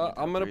Okay, put this so in the top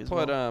I'm gonna three as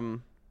put well.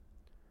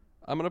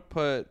 I'm gonna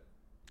put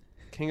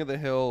King of the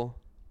Hill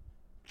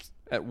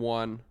at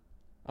 1.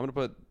 I'm gonna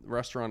put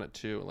Restaurant at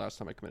 2. Last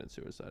Time I Committed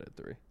Suicide at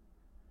 3.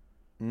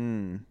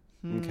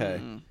 Okay.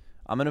 Hmm.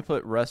 I'm gonna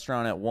put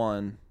Restaurant at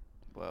 1.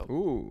 Whoa.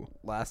 Ooh.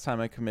 Last Time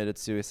I Committed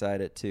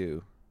Suicide at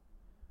 2,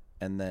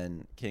 and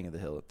then King of the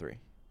Hill at 3.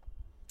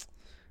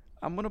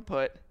 I'm gonna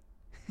put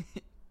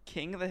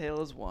King of the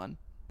Hill as 1.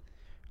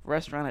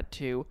 Restaurant at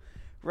 2.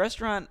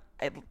 Restaurant.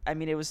 I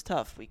mean, it was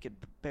tough. We could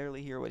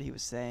barely hear what he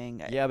was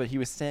saying. Yeah, but he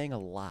was saying a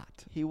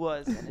lot He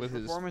was. And With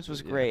his his- performance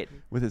was yeah. great.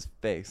 with his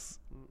face.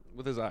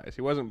 With his eyes.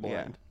 He wasn't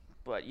Yeah. blind.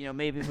 But,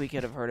 maybe we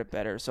could have heard it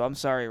better. So I'm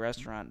sorry,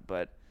 Restaurant,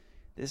 but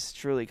this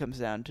truly comes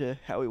down to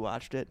how we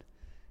watched it.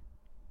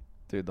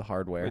 Dude, the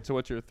hardware. Wait, so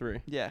what's your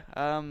 3? Yeah.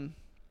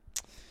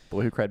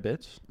 Boy Who Cried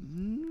Bitch.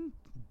 mm,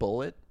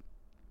 Bullet.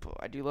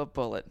 I do love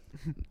Bullet.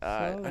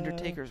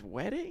 Undertaker's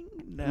Wedding?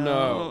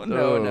 No.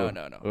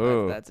 No.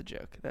 Oh. That's a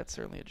joke. That's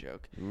certainly a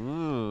joke.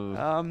 Ooh.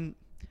 Man,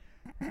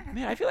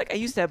 I feel like I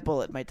used to have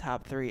Bullet in my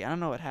top 3. I don't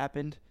know what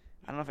happened.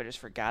 I don't know if I just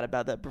forgot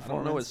about that I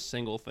performance. don't know a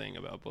single thing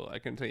about Bullet. I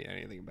couldn't tell you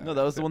anything about it. No,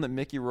 that was the one that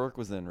Mickey Rourke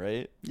was in,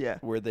 right? Yeah.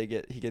 Where he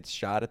gets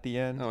shot at the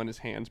end. Oh, and his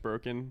hand's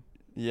broken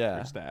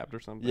Yeah. or stabbed or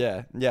something.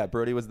 Yeah.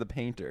 Brody was the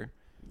painter,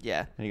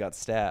 Yeah. and he got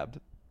stabbed.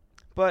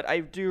 But I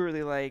do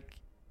really like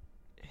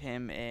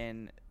him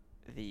in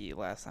the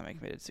Last Time I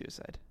Committed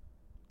Suicide.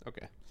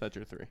 Okay, so that's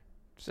your 3.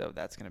 So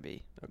that's going to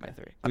be my Okay.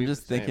 3. I'm We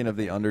just have the same, thinking of I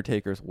the think.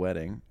 Undertaker's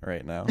wedding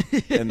right now,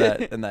 in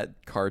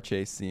that car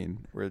chase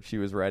scene where she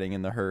was riding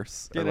in the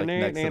hearse, or like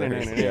next to the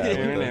hearse. Yeah,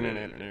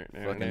 with the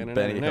fucking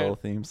Benny Hill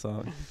theme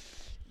song.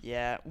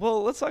 Yeah.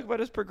 Well, let's talk about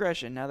his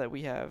progression now that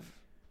we have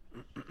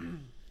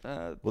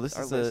Well, this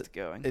our is list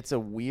going. It's a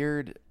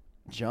weird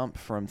jump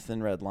from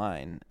Thin Red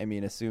Line. I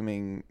mean,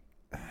 assuming,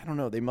 I don't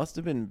know, they must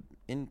have been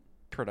in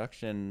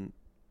production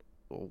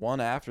one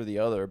after the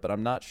other, but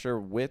I'm not sure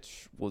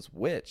which was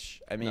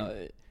which. I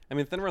mean,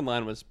 Thin Red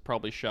Line was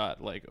probably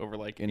shot like over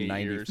like in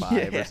 8 years.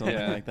 95 or something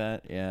Yeah. like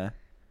that. Yeah.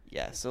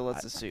 Yeah, so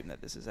let's assume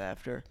that this is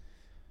after.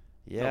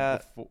 Yeah.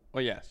 Oh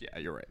yes, yeah,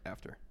 you're right.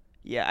 After.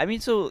 Yeah, I mean,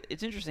 so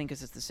it's interesting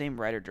because it's the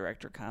same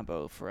writer-director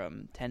combo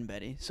from Ten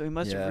Benny. So he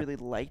must Yeah. have really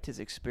liked his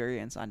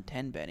experience on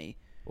Ten Benny.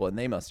 Well, and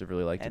they must have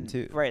really liked him And,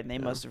 too. right, and they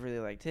Yeah. must have really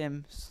liked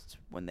him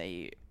when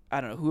they,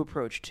 I don't know, who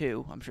approached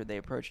Two. I'm sure they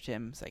approached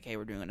him. It's like, hey,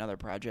 we're doing another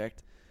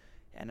project.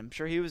 And I'm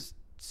sure he was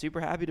super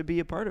happy to be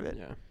a part of it.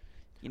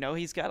 Yeah.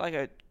 He's got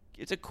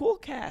it's a cool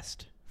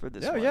cast for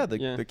this one. Yeah,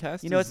 Yeah. the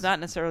cast. It's not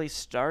necessarily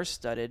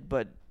star-studded,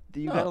 but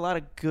you No. got a lot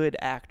of good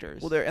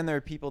actors. Well, there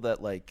are people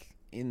that like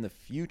in the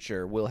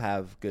future will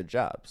have good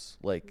jobs.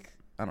 Like,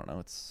 I don't know,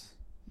 it's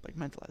like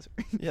Mentalizer.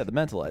 yeah, the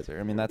Mentalizer.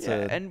 I mean, that's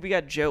and we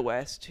got Joe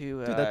West,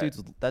 who dude,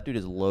 that dude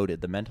is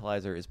loaded. The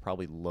Mentalizer is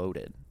probably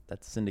loaded.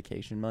 That's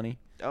syndication money.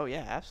 Oh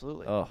yeah,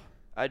 absolutely. Oh,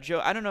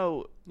 Joe, I don't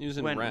know He was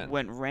in when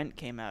Rent. Rent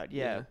came out.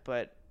 Yeah, Yeah.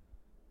 but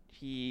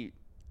he,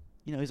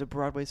 he's a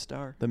Broadway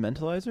star. the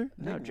Mentalizer?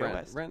 I No, think Joe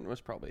West. Rent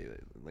was probably the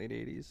late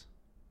 80s,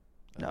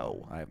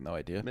 No. I have no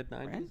idea. mid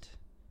 90s. Rent?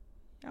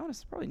 I want to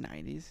say probably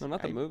 90s. No,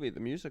 not the movie, the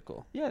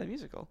musical. Yeah, the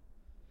musical.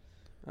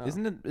 Oh.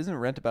 Isn't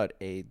Rent about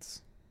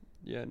AIDS?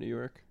 Yeah, New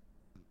York.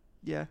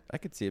 Yeah. I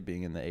could see it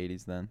being in the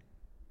 80s then.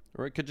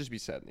 Or it could just be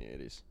set in the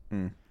 80s.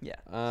 Mm. Yeah.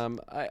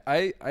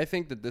 I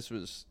think that this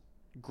was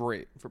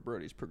great for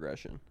Brody's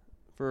progression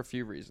for a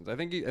few reasons. I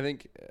think,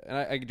 and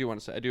I do want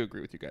to say, I do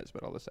agree with you guys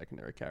about all the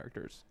secondary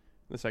characters,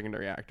 the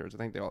secondary actors. I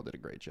think they all did a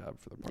great job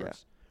for the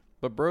parts.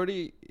 But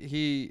Brody,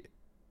 he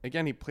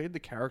played the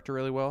character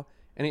really well,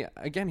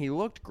 and he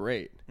looked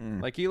great.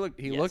 Mm. Like he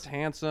looked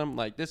handsome.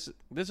 Like this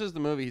is the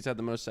movie he's had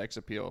the most sex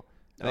appeal.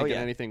 I think in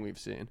anything we've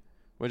seen,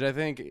 which I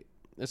think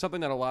is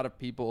something that a lot of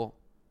people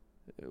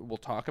will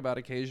talk about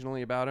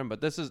occasionally about him.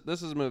 But this is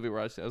a movie where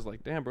I was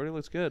like, damn, Brody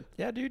looks good.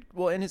 Yeah, dude.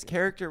 Well, and his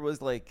character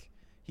was like,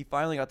 he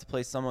finally got to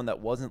play someone that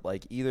wasn't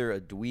like either a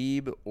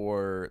dweeb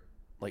or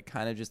like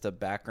kind of just a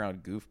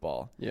background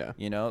goofball. Yeah.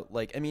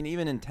 Like, I mean,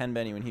 even in Ten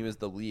Benny when he was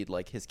the lead,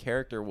 like his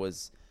character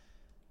was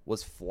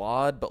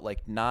flawed, but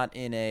like not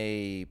in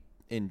a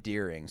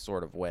endearing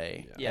sort of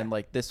way. Yeah. And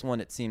like this one,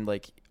 it seemed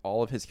like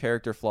all of his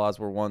character flaws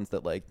were ones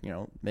that like,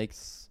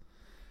 makes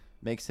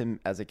him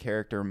as a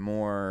character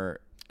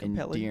more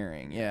Compelling.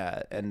 endearing.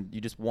 Yeah. And you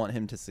just want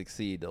him to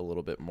succeed a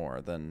little bit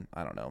more than,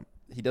 I don't know.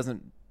 He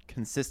doesn't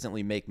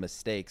consistently make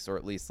mistakes, or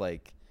at least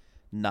like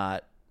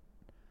not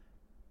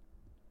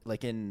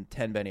like in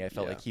Ten Benny, I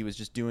felt like he was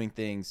just doing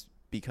things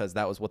because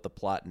that was what the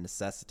plot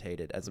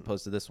necessitated, as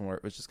opposed to this one where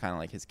it was just kind of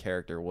like his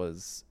character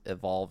was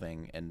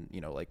evolving and,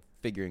 like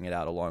figuring it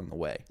out along the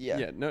way.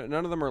 Yeah. No,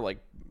 none of them are like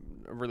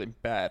really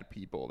bad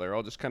people. They're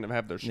all just kind of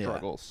have their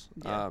struggles.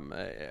 Yeah.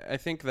 I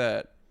think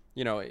that,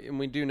 and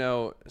we do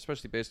know,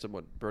 especially based on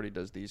what Brody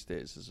does these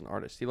days as an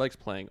artist, he likes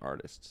playing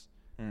artists.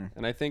 Mm.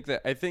 And I think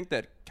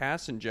that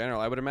casts in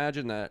general, I would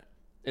imagine that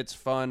it's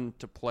fun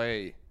to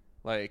play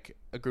like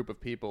a group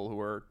of people who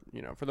are,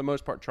 for the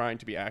most part trying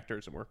to be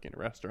actors and working in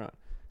a restaurant.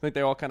 I think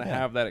they all kind of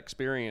have that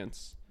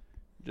experience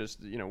just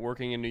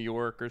working in New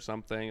York or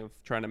something, of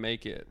trying to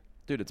make it.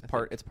 Dude,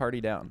 it's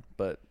Party Down,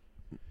 but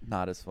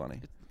not as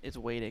funny. It's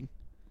waiting.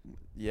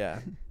 Yeah.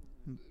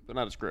 But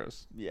not as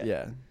gross.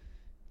 Yeah.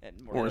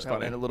 And More as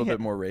funny. And a little bit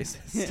more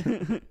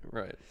racist.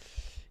 Right.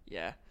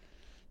 Yeah.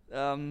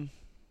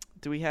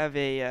 Do we have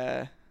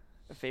a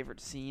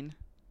favorite scene?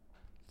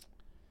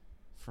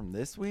 From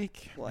this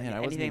week? Well, Man, I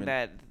wasn't anything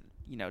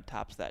even... that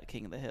tops that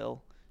King of the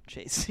Hill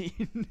chase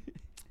scene.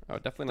 Oh,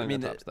 definitely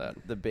not tops that.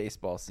 The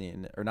baseball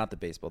scene, or not the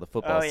baseball, the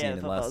football scene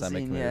in Last Time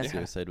I Committed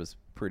Suicide was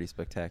pretty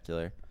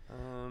spectacular.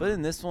 But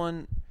in this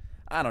one,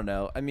 I don't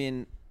know. I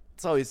mean,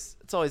 it's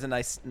always a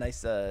nice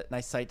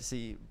sight to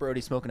see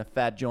Brody smoking a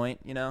fat joint.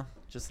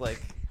 Just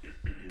like,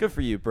 good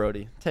for you,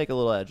 Brody. Take a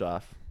little edge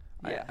off.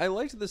 Yeah. I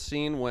liked the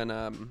scene when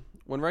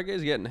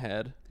Reggae's getting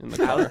head in the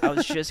car. I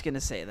was just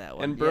gonna say that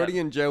one. And Brody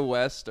and Joe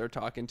West are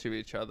talking to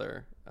each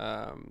other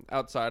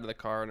outside of the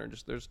car, and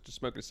they're just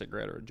smoking a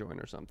cigarette or a joint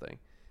or something.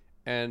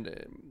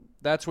 And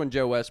that's when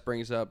Joe West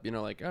brings up,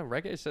 like, oh,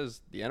 Reggae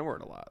says the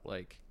N-word a lot.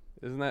 Like,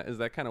 is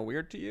that kind of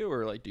weird to you,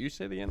 or like, do you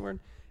say the N-word?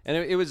 And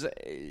it was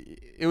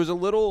a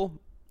little,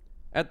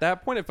 at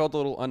that point, it felt a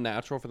little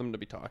unnatural for them to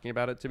be talking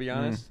about it, to be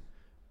honest.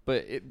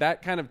 But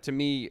that kind of, to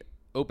me,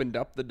 opened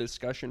up the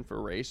discussion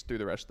for race through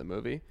the rest of the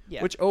movie,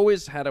 which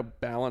always had a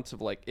balance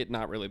of like it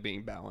not really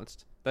being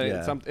balanced.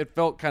 It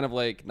felt kind of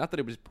like, not that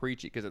it was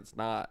preachy, because it's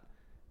not,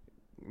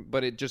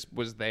 but it just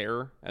was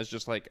there as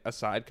just like a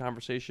side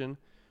conversation,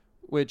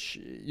 which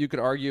you could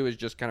argue is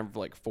just kind of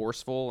like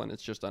forceful and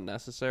it's just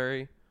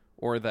unnecessary,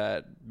 or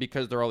that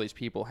because there are all these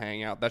people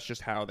hanging out, that's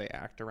just how they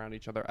act around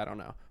each other. I don't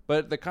know.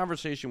 But the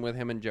conversation with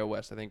him and Joe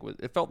West, I think,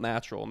 it felt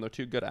natural, and they're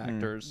two good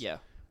actors.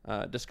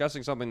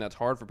 Discussing something that's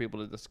hard for people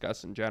to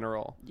discuss in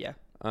general. Yeah.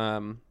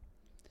 I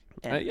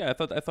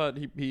thought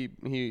he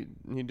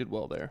did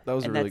well there.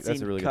 That's a really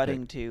good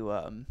cutting pick.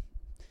 to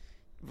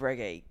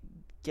Reggae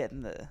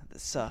getting the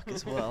suck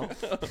as well.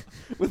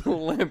 With a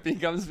limp, he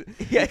comes out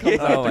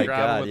oh the my ground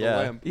God, with a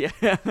limp.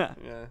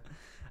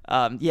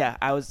 I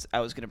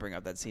was gonna bring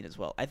up that scene as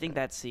well. I think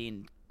that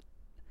scene,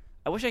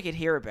 I wish I could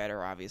hear it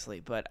better, obviously,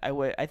 but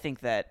I think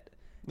that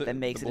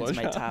makes it into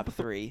my top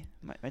three.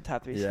 My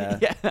top three. Yeah.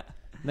 Yeah.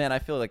 Man, I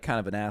feel like kind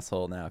of an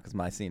asshole now because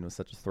my scene was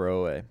such a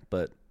throwaway.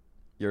 But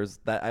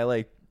yours, that I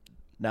like.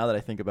 Now that I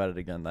think about it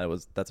again,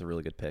 that's a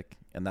really good pick,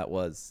 and that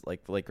was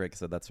like Greg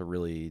said,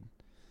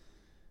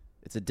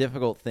 it's a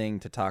difficult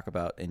thing to talk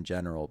about in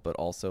general, but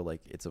also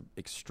like it's an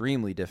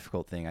extremely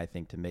difficult thing, I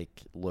think, to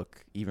make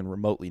look even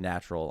remotely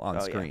natural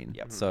on screen.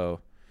 Yeah. Yep.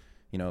 So,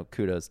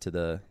 kudos to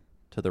the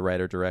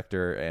writer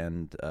director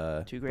and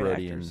two great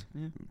actors.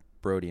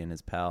 Brody and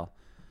his pal,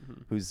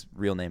 whose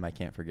real name I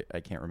can't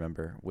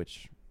remember,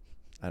 which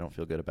I don't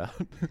feel good about.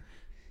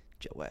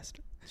 Joe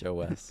West.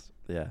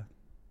 Yeah.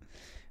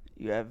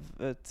 You have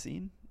a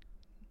scene?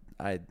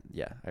 I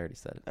already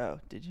said it.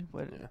 Oh, did you?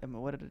 What? Yeah. I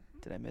mean,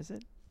 did I miss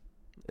it?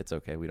 It's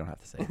okay. We don't have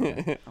to say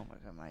it. Oh my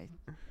God,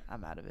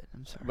 I'm out of it.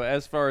 I'm sorry. But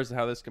as far as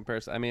how this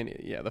compares, I mean,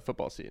 the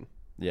football scene.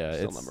 Yeah,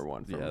 still it's number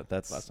one.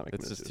 That's Last Time I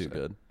it's Committed just too Suicide.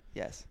 good.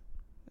 Yes,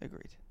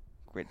 agreed.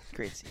 Great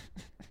scene.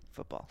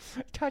 Football.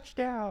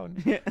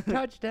 Touchdown!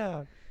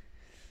 Touchdown!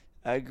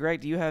 Greg,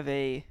 do you have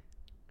a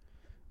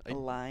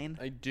line?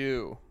 I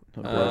do.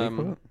 A Brody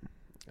quote?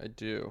 I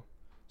do.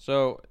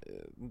 So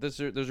there's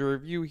a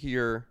review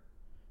here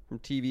from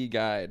TV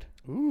Guide.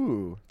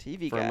 Ooh.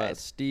 TV from Guide.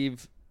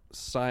 Steve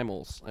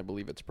Simels, I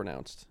believe it's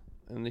pronounced,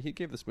 and he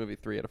gave this movie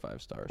 3 out of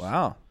 5 stars.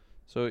 Wow.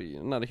 So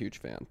I'm not a huge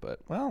fan, but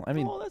well, I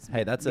mean,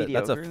 that's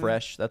mediocre.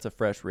 a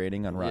fresh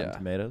rating on Rotten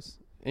Tomatoes.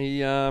 He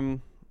he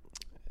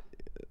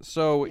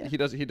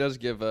does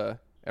give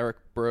Eric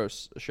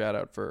Brose a shout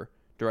out for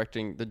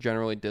directing the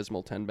generally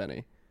dismal Ten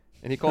Benny,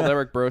 and he called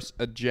Eric Brose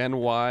a Gen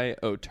Y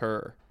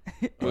auteur.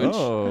 Which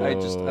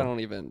don't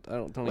even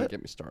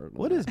get me started.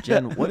 What is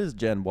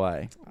Gen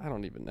Y? I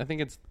don't even. I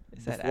think it's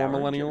Is that before our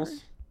millennials.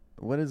 generation?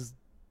 What is?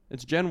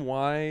 It's Gen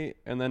Y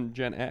and then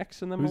Gen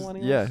X and then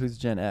millennials. Yeah, who's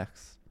Gen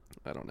X?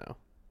 I don't know.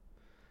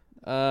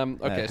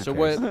 Okay, who so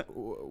cares?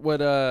 what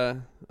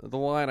the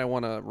line I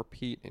want to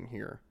repeat in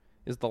here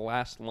is the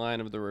last line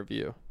of the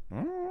review.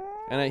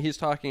 And he's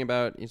talking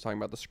about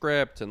the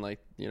script, and like,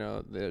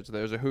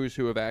 there's a who's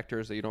who of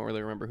actors that you don't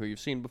really remember who you've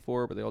seen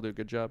before, but they all do a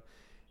good job.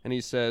 And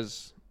he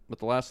says, with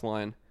the last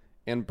line,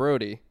 and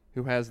Brody,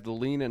 who has the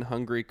lean and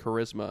hungry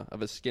charisma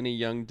of a skinny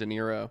young De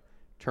Niro,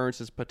 turns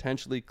his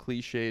potentially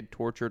cliched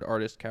tortured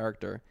artist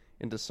character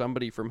into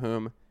somebody from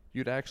whom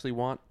you'd actually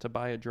want to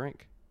buy a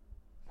drink.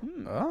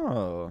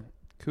 Oh,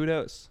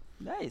 kudos.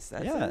 Nice.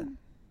 That's yeah.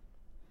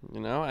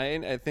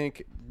 I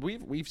think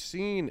we've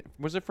seen,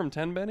 was it from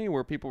Ten Benny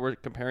where people were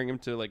comparing him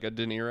to like a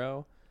De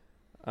Niro?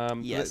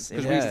 Yes,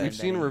 because we've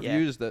seen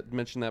reviews that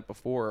mention that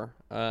before.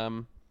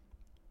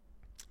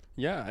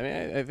 Yeah, I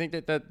mean, I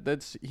think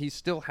that's he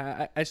still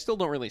I still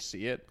don't really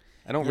see it.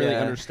 I don't really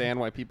understand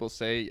why people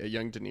say a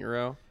young De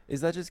Niro.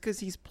 Is that just because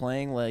he's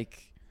playing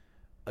like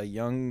a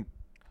young,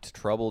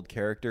 troubled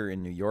character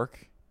in New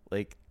York,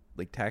 like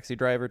Taxi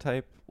Driver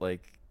type,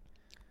 like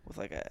with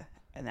like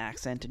an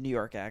accent, a New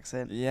York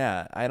accent?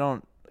 Yeah, I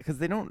don't, because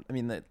they don't. I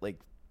mean, that like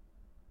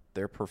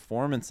their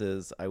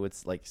performances, I would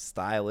like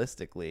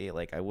stylistically,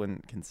 like I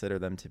wouldn't consider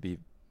them to be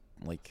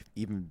like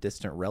even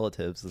distant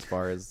relatives as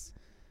far as.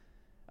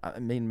 I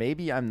mean,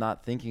 maybe I'm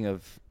not thinking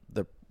of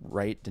the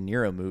right De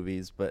Niro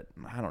movies, but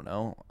I don't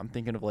know. I'm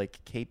thinking of like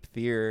Cape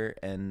Fear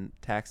and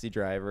Taxi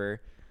Driver.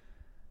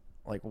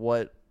 Like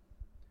what?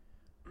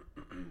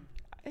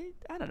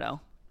 I don't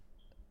know.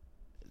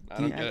 I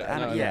don't get it.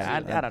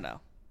 No, I don't know.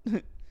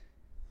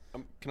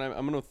 I'm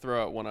going to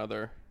throw out one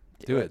other.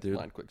 Do it, dude.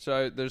 Line quick.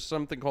 So there's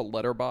something called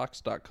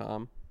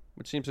Letterboxd.com,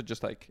 which seems to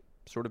just like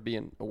sort of be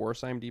a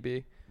worse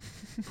IMDb.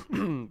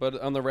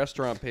 But on the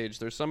restaurant page,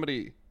 there's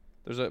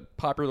a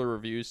popular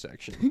reviews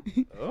section.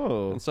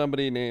 Oh. And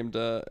somebody named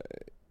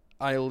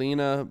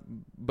Eilina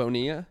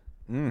Bonilla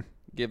Mm.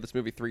 gave this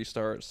movie 3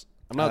 stars.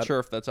 I'm not sure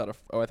if that's out of...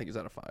 Oh, I think it's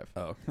out of 5.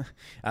 Oh.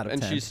 Out of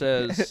And 10. she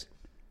says,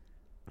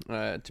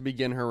 to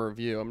begin her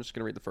review, I'm just going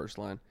to read the first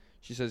line.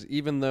 She says,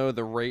 even though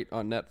the rate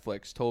on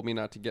Netflix told me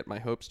not to get my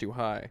hopes too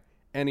high,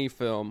 any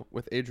film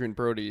with Adrian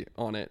Brody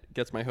on it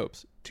gets my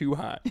hopes too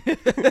high.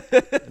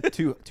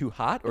 too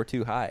hot or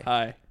too high?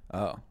 High.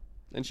 Oh.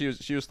 And she was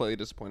slightly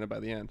disappointed by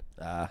the end.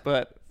 Ah.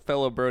 But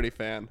fellow Brody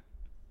fan,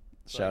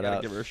 so Shout I gotta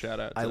out. give her a shout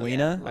out.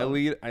 Eilina?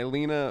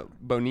 Eilina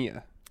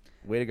Bonilla.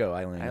 Way to go,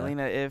 Eilina.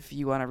 Eilina, if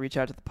you want to reach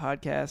out to the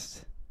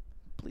podcast,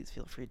 please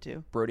feel free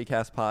to.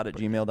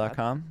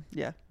 BrodycastPod@gmail.com.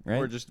 Yeah. Right?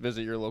 Or just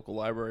visit your local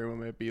library. We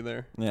might be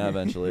there. Yeah,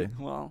 eventually.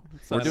 Well,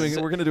 We're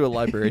gonna do a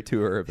library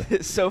tour of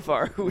it. so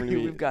far We're gonna be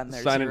we've gotten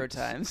there signing- 0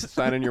 times.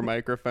 Sign in your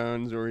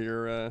microphones or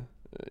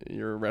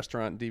your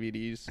restaurant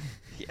DVDs.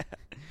 Yeah.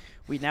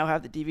 We now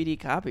have the DVD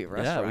copy of Yeah,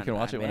 we Restaurant. can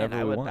watch it Man, whenever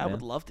I we would, want, I man.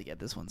 would love to get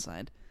this one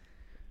signed.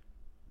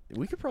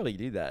 We could probably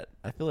do that.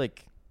 I feel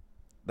like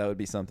that would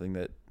be something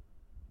that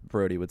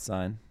Brody would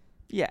sign.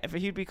 Yeah, if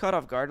he'd be caught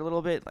off guard a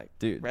little bit, like,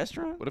 Dude.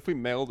 Restaurant? What if we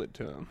mailed it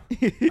to him?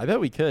 I bet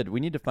we could. We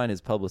need to find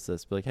his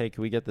publicist. Be like, hey,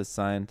 can we get this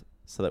signed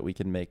so that we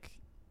can make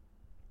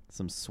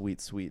some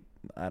sweet,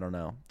 I don't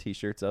know,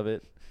 T-shirts of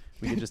it?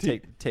 We could just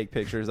take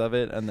pictures of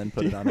it and then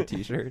put it on a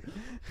T-shirt.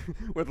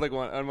 With like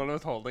one of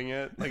us holding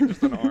it, like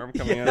just an arm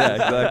coming out. Yeah,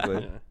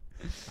 exactly.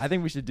 Yeah. I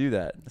think we should do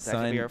that. That could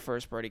Sign be our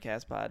first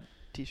Broadcast Pod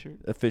t-shirt.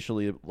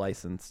 officially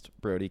licensed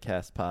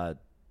Broadcast Pod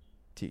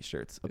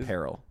T-shirts,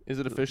 apparel. Is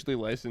it officially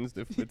licensed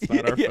if it's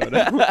not our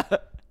photo?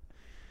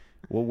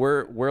 Well,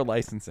 we're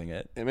licensing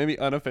it. It may be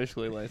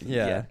unofficially licensed.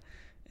 Yeah.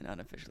 An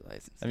unofficial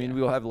license. I mean,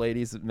 we'll have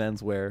ladies'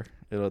 menswear.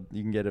 You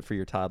can get it for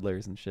your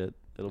toddlers and shit.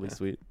 It'll be Yeah.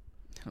 sweet.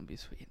 That'll be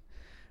sweet.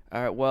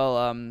 All right,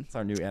 well, It's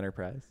our new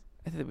enterprise.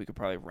 I think we could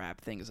probably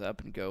wrap things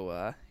up and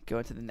go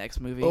into the next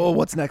movie. Oh,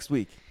 what's next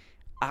week?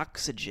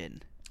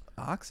 Oxygen.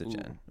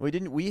 Oxygen.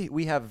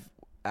 We have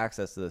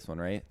access to this one,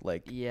 right?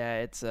 Like, Yeah,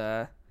 it's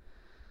on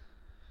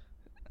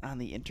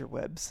the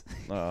interwebs.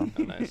 oh,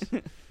 Oh, nice.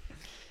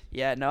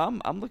 Yeah, no,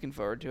 I'm looking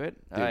forward to it.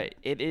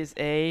 It is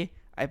I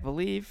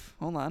believe.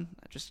 Hold on,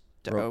 I just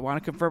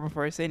want to confirm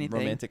before I say anything.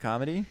 romantic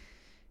comedy.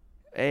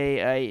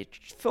 A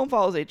film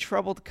follows a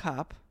troubled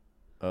cop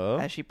Oh,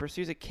 as she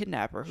pursues a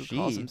kidnapper who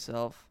calls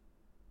himself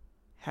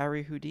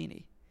Harry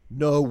Houdini.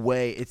 no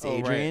way! It's Oh, right.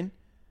 Adrian.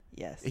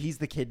 Yes. He's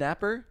the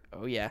kidnapper.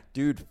 Oh yeah.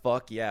 Dude,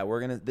 fuck yeah!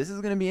 This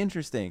is gonna be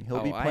interesting.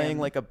 He'll be I playing am-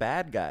 like a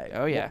bad guy.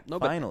 Oh yeah. No,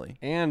 but- Finally.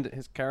 And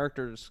his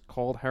character's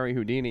called Harry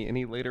Houdini, and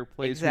he later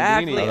plays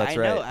Exactly. Houdini. Oh, that's I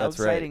know. right, How that's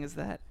right. exciting is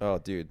that? Oh,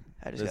 dude.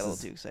 I just This got a little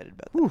is- too excited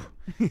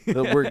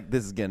about that.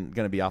 This is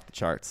gonna be off the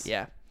charts.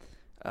 Yeah.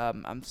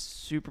 I'm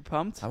super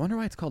pumped. I wonder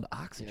why it's called Yeah,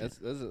 Oxygen.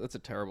 that's a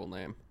terrible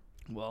name.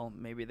 Well,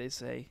 maybe they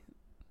say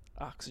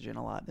oxygen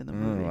a lot in the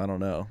movie. I don't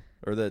know.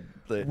 Or the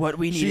What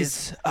we need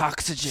she's- is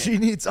oxygen. she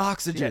needs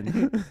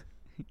oxygen.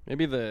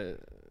 Maybe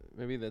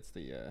that's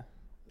the how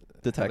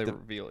they Detective.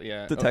 reveal.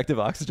 Yeah. Detective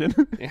Oxygen.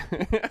 Yeah.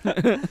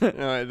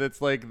 No,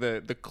 that's like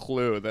the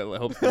clue that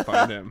helps them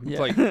find him.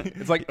 Yeah.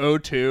 It's like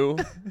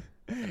O2.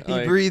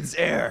 He breathes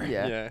air.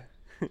 Yeah.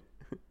 Yeah.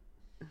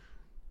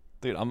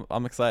 Dude,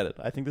 I'm excited.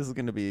 I think this is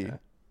gonna be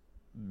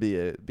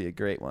a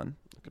great one.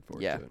 Looking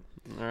forward Yeah. to it.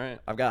 All right.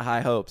 I've got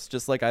high hopes,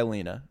 just like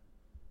Eilina.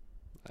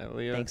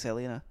 Leah, Thanks,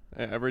 Elena.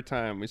 every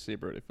time we see a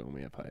Brody film,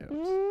 we have high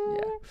hopes.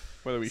 Yeah.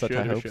 Whether we Such should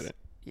high or hopes. shouldn't.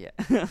 Yeah.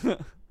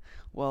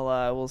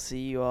 Well, we'll see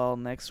you all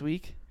next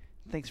week.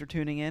 Thanks for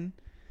tuning in.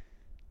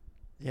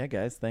 Yeah,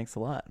 guys, thanks a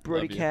lot. you.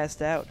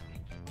 Broadcast out.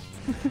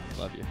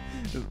 Love you.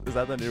 Is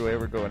that the new way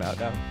we're going out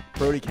now?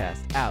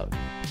 Brodycast out.